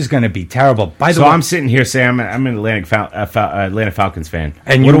 This is gonna be terrible. By the way, I'm sitting here saying I'm an Atlanta Falcons fan.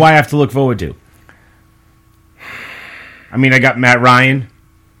 And what do I have to look forward to? I mean, I got Matt Ryan,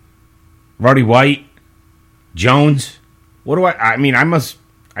 Roddy White, Jones. What do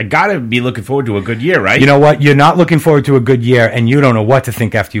I gotta be looking forward to a good year, right? You know what? You're not looking forward to a good year, and you don't know what to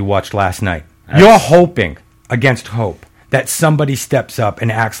think after you watched last night. You're hoping against hope that somebody steps up and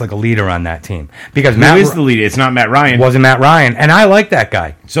acts like a leader on that team. Because Who is the leader? It's not Matt Ryan. It wasn't Matt Ryan, and I like that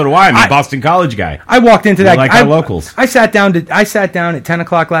guy. So do I. I'm a Boston College guy. I walked into that. Like our locals. I sat down at 10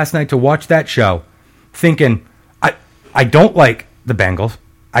 o'clock last night to watch that show, thinking, I don't like the Bengals.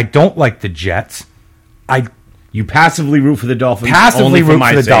 I don't like the Jets. You passively root for the Dolphins.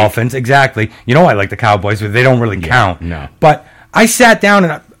 Dolphins, exactly. You know I like the Cowboys, but they don't really count. No. But I sat down,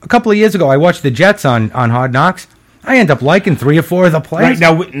 and a couple of years ago, I watched the Jets on Hard Knocks. I end up liking 3 or 4 of the plays. Right,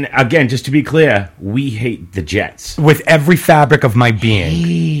 now, again, just to be clear, we hate the Jets. With every fabric of my being.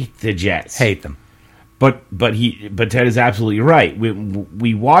 Hate the Jets. Hate them. But Ted is absolutely right.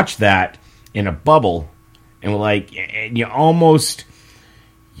 We watched that in a bubble, and we're like, and you almost...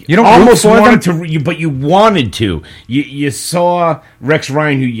 You don't almost wanted to, but you wanted to. You saw Rex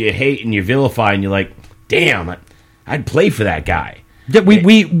Ryan, who you hate and you vilify, and you're like, "Damn, I'd play for that guy." Yeah,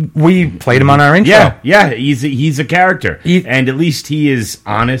 we played him on our intro. Yeah, he's a character, and at least he is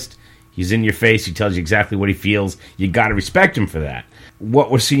honest. He's in your face. He tells you exactly what he feels. You got to respect him for that. What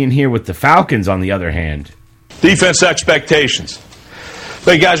we're seeing here with the Falcons, on the other hand, defense expectations.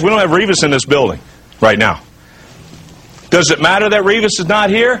 Hey guys, we don't have Revis in this building right now. Does it matter that Revis is not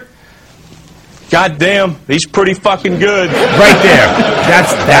here? God damn, he's pretty fucking good. Right there.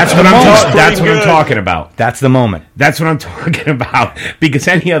 That's what I'm talking about. That's the moment. That's what I'm talking about. Because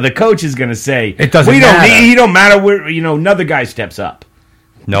any other coach is going to say, it doesn't matter. He don't matter where, another guy steps up.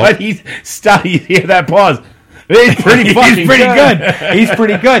 Nope. But he's stop. You hear that pause? He's pretty fucking He's pretty good. He's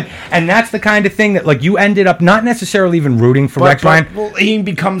pretty good. And that's the kind of thing that, like, you ended up not necessarily even rooting for Rex Ryan. Well, he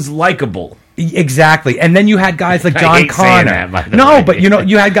becomes likable. Exactly. And then you had guys like I John hate saying Connor. that, by the No, way. but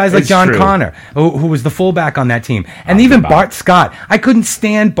you had guys like It's John true. Connor, who was the fullback on that team. And even Bart Scott. I couldn't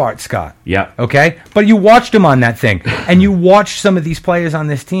stand Bart Scott. Yeah. Okay? But you watched him on that thing. And you watched some of these players on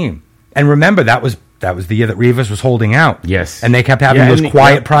this team. And remember, that was the year that Revis was holding out. Yes. And they kept having Yeah, those and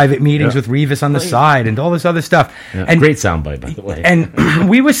quiet private meetings Yeah. with Revis on the side and all this other stuff. Yeah, And great soundbite, by the way. and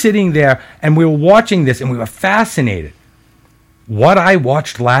we were sitting there and we were watching this and we were fascinated. What I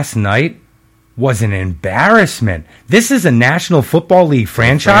watched last night was an embarrassment. This is a National Football League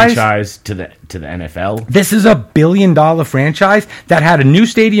franchise. to the NFL. This is $1 billion franchise that had a new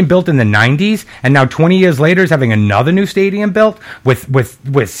stadium built in the 90s, and now 20 years later is having another new stadium built with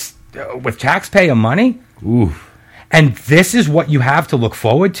taxpayer money. Ooh. And this is what you have to look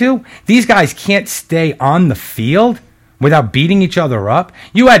forward to. These guys can't stay on the field without beating each other up.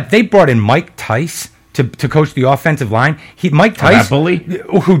 They brought in Mike Tice to coach the offensive line. Mike Tice, that bully?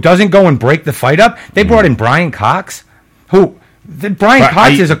 who doesn't go and break the fight up. They brought in Brian Cox, Brian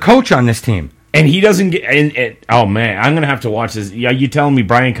Cox is a coach on this team. And he doesn't get. And oh man, I'm gonna have to watch this. Yeah, you telling me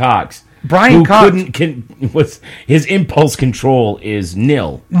Brian Cox? Brian Cox his impulse control is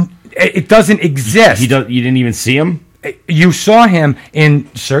nil. It doesn't exist. You didn't even see him. You saw him in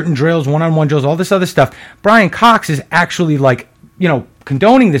certain drills, one-on-one drills, all this other stuff. Brian Cox is actually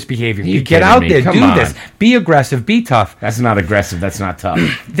condoning this behavior. You get kidding out me? there, Come do on. this, be aggressive, be tough. That's not aggressive. That's not tough.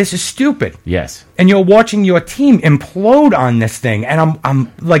 This is stupid. Yes. And you're watching your team implode on this thing, and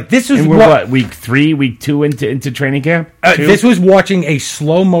I'm like, this is And we're what, week 3, week 2 into training camp? This was watching a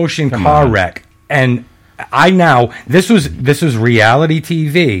slow motion car wreck, and this was reality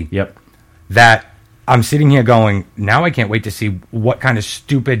TV. Yep. That I'm sitting here going, now I can't wait to see what kind of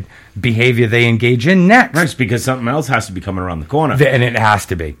stupid behavior they engage in next. Right, because something else has to be coming around the corner. And it has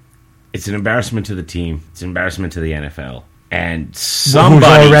to be. It's an embarrassment to the team. It's an embarrassment to the NFL. And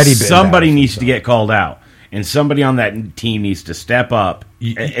already somebody been needs to get called out. And somebody on that team needs to step up.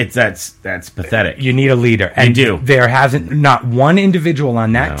 That's pathetic. You need a leader. And you do. There hasn't, not one individual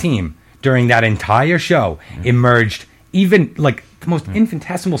on that team during that entire show emerged even like the most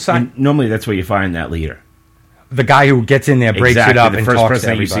infinitesimal sign. And normally that's where you find that leader. The guy who gets in there, breaks it up, and talks to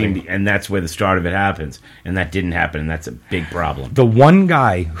everybody. And that's where the start of it happens. And that didn't happen, and that's a big problem. The one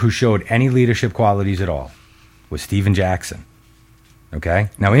guy who showed any leadership qualities at all was Steven Jackson. Okay?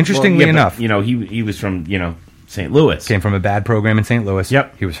 Now, interestingly enough... he was from, St. Louis. Came from a bad program in St. Louis.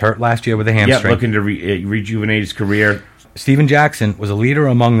 Yep. He was hurt last year with a hamstring. Yep, looking to rejuvenate his career. Steven Jackson was a leader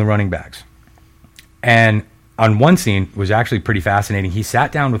among the running backs. And on one scene, it was actually pretty fascinating. He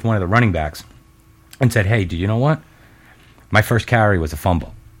sat down with one of the running backs and said, hey, do you know what? My first carry was a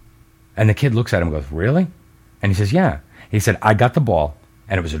fumble. And the kid looks at him and goes, really? And he says, yeah. He said, I got the ball,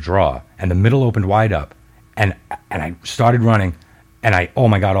 and it was a draw, and the middle opened wide up, and I started running, and oh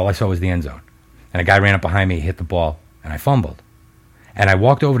my God, all I saw was the end zone. And a guy ran up behind me, hit the ball, and I fumbled. And I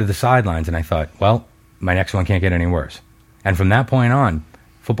walked over to the sidelines, and I thought, well, my next one can't get any worse. And from that point on,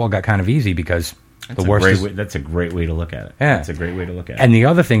 football got kind of easy because the worst is... That's a great way to look at it. Yeah. That's a great way to look at it. And the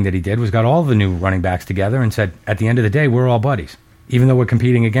other thing that he did was got all the new running backs together and said, at the end of the day, we're all buddies, even though we're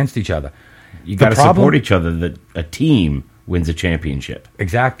competing against each other. You got to support each other. That a team wins a championship.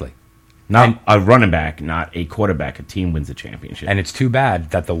 Exactly. Not a running back, not a quarterback. A team wins a championship. And it's too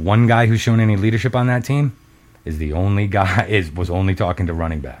bad that the one guy who's shown any leadership on that team is the only guy was only talking to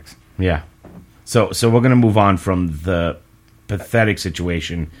running backs. Yeah. So we're going to move on from the pathetic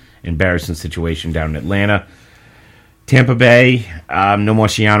situation, embarrassing situation down in Atlanta. Tampa Bay, no more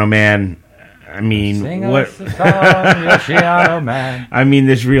Schiano Man. I mean, what? Schiano Man. I mean,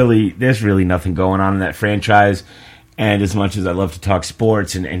 there's really nothing going on in that franchise. And as much as I love to talk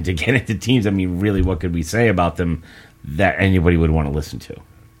sports and to get into teams, I mean, really, what could we say about them that anybody would want to listen to?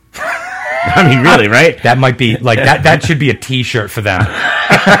 I mean, really, right? That might be like that should be a T-shirt for them.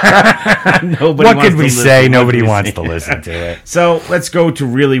 What could we say? Nobody wants to listen to it. So let's go to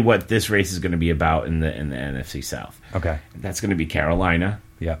really what this race is going to be about in the NFC South. Okay, that's going to be Carolina.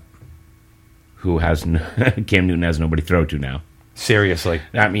 Yep. Who has Cam Newton has nobody to throw to now. Seriously,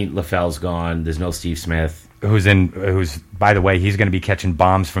 I mean, LaFell's gone. There's no Steve Smith. Who's by the way, he's going to be catching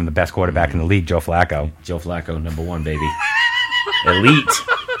bombs from the best quarterback in the league, Joe Flacco. Joe Flacco, number 1, baby. Elite.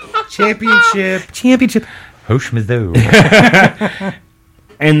 Championship. Hoshmazoo.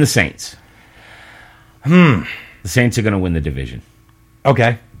 And the Saints. The Saints are going to win the division.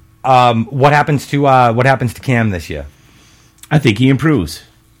 Okay. What happens to Cam this year? I think he improves.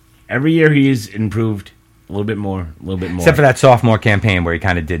 Every year he has improved little bit more. Except for that sophomore campaign where he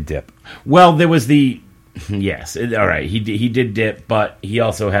kind of did dip. Well, there was the yes. All right, he did dip, but he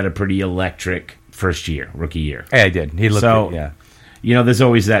also had a pretty electric rookie year. Yeah, he did. He looked so, good, yeah. You know, there's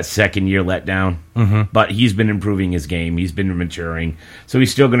always that second year letdown, but he's been improving his game. He's been maturing, so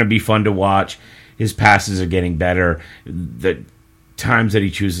he's still going to be fun to watch. His passes are getting better. The times that he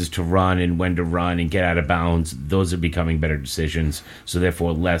chooses to run and when to run and get out of bounds, those are becoming better decisions, so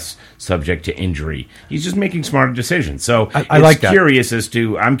therefore less subject to injury. He's just making smarter decisions. So I'm curious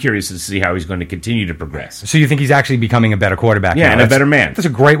to see how he's going to continue to progress. So you think he's actually becoming a better quarterback now? Yeah, and a better man. That's a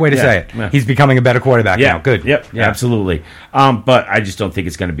great way to say it. Yeah. He's becoming a better quarterback now. Good. Yep, yeah. Absolutely. But I just don't think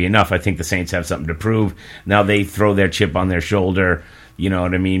it's going to be enough. I think the Saints have something to prove. Now they throw their chip on their shoulder, you know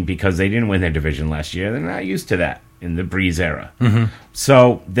what I mean, because they didn't win their division last year. They're not used to that in the Breeze era.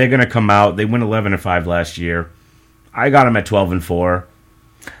 So they're going to come out. They went 11-5 last year. I got them at 12-4.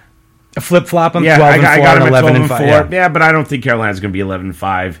 Flip-flop them? Yeah, 12-4 I got them at 11-4. Yeah, but I don't think Carolina's going to be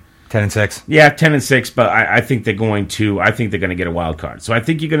 11-5. 10-6. Yeah, 10-6, but I think they're going to get a wild card. So I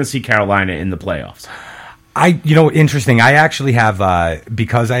think you're going to see Carolina in the playoffs. Interesting. I actually have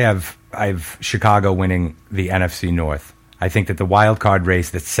because I have Chicago winning the NFC North. I think that the wild card race,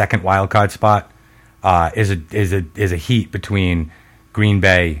 the second wild card spot, is a heat between Green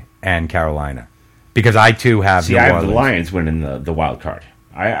Bay and Carolina, because I too have. See, I have the Lions winning the wild card.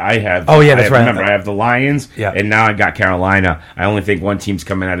 I have. Oh yeah, that's right. Remember, I have the Lions, and now I got Carolina. I only think one team's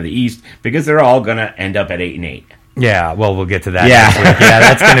coming out of the East because they're all going to end up at 8-8. Yeah, well, we'll get to that next week. Yeah,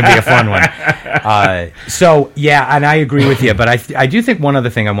 that's going to be a fun one. And I agree with you, but I do think one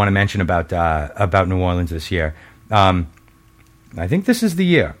other thing I want to mention about New Orleans this year. I think this is the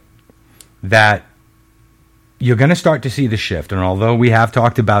year that you're going to start to see the shift. And although we have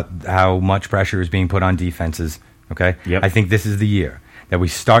talked about how much pressure is being put on defenses, okay, I think this is the year that we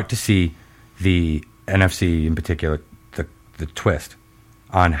start to see the NFC in particular, the twist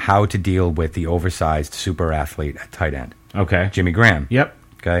on how to deal with the oversized super athlete at tight end. Okay. Jimmy Graham. Yep.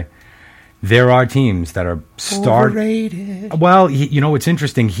 Okay. There are teams that are overrated. Well, it's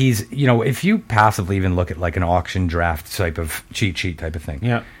interesting. He's, if you passively even look at like an auction draft type of cheat sheet type of thing.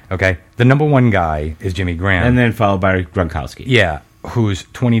 Yeah. Okay. The number one guy is Jimmy Graham. And then followed by Gronkowski. Yeah. Who's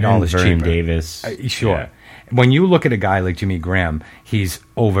 $20 cheaper. Davis. Sure. Yeah. When you look at a guy like Jimmy Graham, he's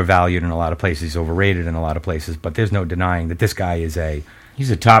overvalued in a lot of places. He's overrated in a lot of places. But there's no denying that this guy is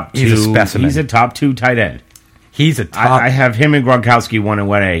he's a top 2. He's a specimen. He's a top 2 tight end. He's a top. I have him and Gronkowski 1 and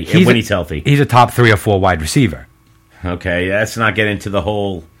 1A when he's healthy. He's a top 3 or 4 wide receiver. Okay, let's not get into the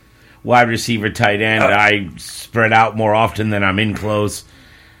whole wide receiver tight end. I spread out more often than I'm in close.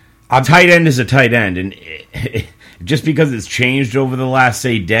 A tight end is a tight end, and just because it's changed over the last,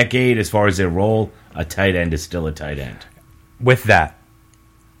 say, decade as far as their role, a tight end is still a tight end. With that,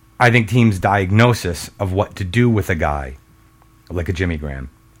 I think teams' diagnosis of what to do with a guy like a Jimmy Graham,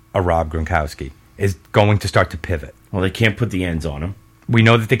 a Rob Gronkowski, is going to start to pivot. Well, they can't put the ends on him. We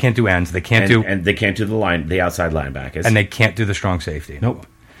know that they can't do ends. They can't and they can't do the outside linebackers, and they can't do the strong safety. Nope.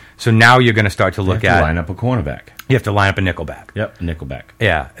 So now you're going to start to look at line up a cornerback. You have to line up a nickelback. Yep, nickelback.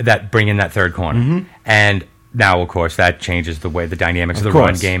 Yeah, bring in that third corner, and now of course that changes the way the dynamics of the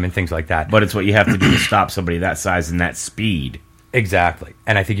run game and things like that. But it's what you have to do to stop somebody that size and that speed. Exactly.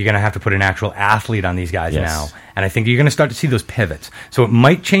 And I think you're going to have to put an actual athlete on these guys now. And I think you're going to start to see those pivots. So it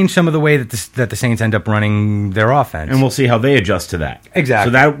might change some of the way that the Saints end up running their offense. And we'll see how they adjust to that. Exactly.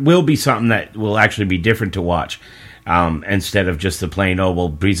 So that will be something that will actually be different to watch. Instead of just the plain,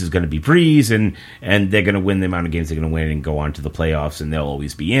 Breeze is going to be Breeze, and they're going to win the amount of games they're going to win and go on to the playoffs, and they'll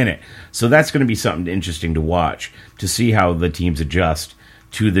always be in it. So that's going to be something interesting to watch, to see how the teams adjust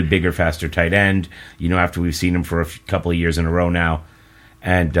to the bigger, faster tight end, after we've seen him for a couple of years in a row now.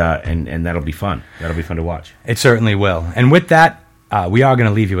 And that'll be fun. That'll be fun to watch. It certainly will. And with that, we are going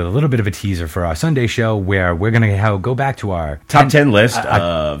to leave you with a little bit of a teaser for our Sunday show, where we're going to go back to our top 10 list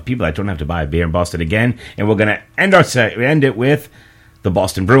of people that don't have to buy a beer in Boston again. And we're going to end it with the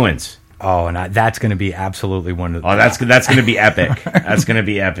Boston Bruins. Oh, and that's going to be absolutely one of the... Oh, that's going to be epic. That's going to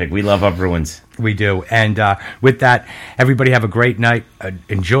be epic. We love our Bruins. We do. And with that, everybody have a great night.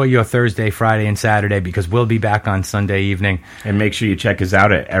 Enjoy your Thursday, Friday, and Saturday, because we'll be back on Sunday evening. And make sure you check us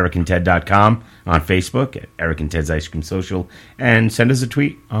out at ericandted.com, on Facebook, at Eric and Ted's Ice Cream Social, and send us a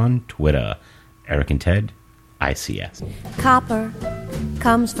tweet on Twitter, Eric and Ted, ICS. Copper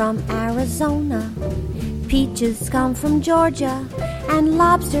comes from Arizona. Peaches come from Georgia, and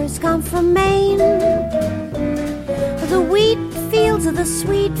lobsters come from Maine. The wheat fields are the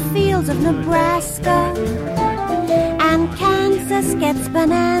sweet fields of Nebraska, and Kansas gets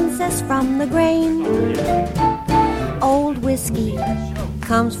bonanzas from the grain. Old whiskey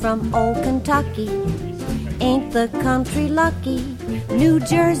comes from old Kentucky. Ain't the country lucky? New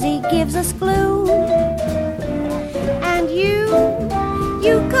Jersey gives us glue. And you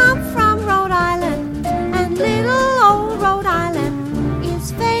come from Rhode Island, and little old Rhode Island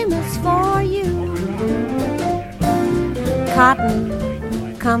is famous for you.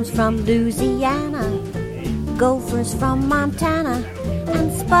 Cotton comes from Louisiana, gophers from Montana,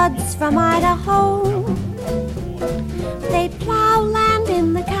 and spuds from Idaho. They plow land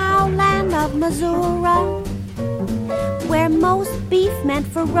in the cowland of Missouri, where most beef meant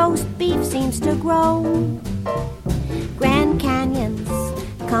for roast beef seems to grow. Grand Canyons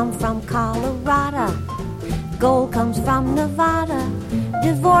come from Colorado, gold comes from Nevada,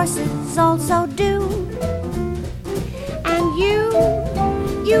 divorces also do. And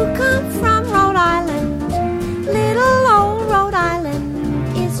you come from Rhode Island, little old Rhode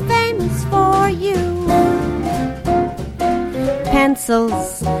Island is famous for you.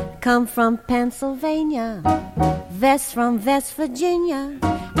 Pencils come from Pennsylvania, vests from West Virginia,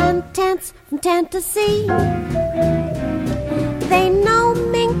 and tents from Tennessee.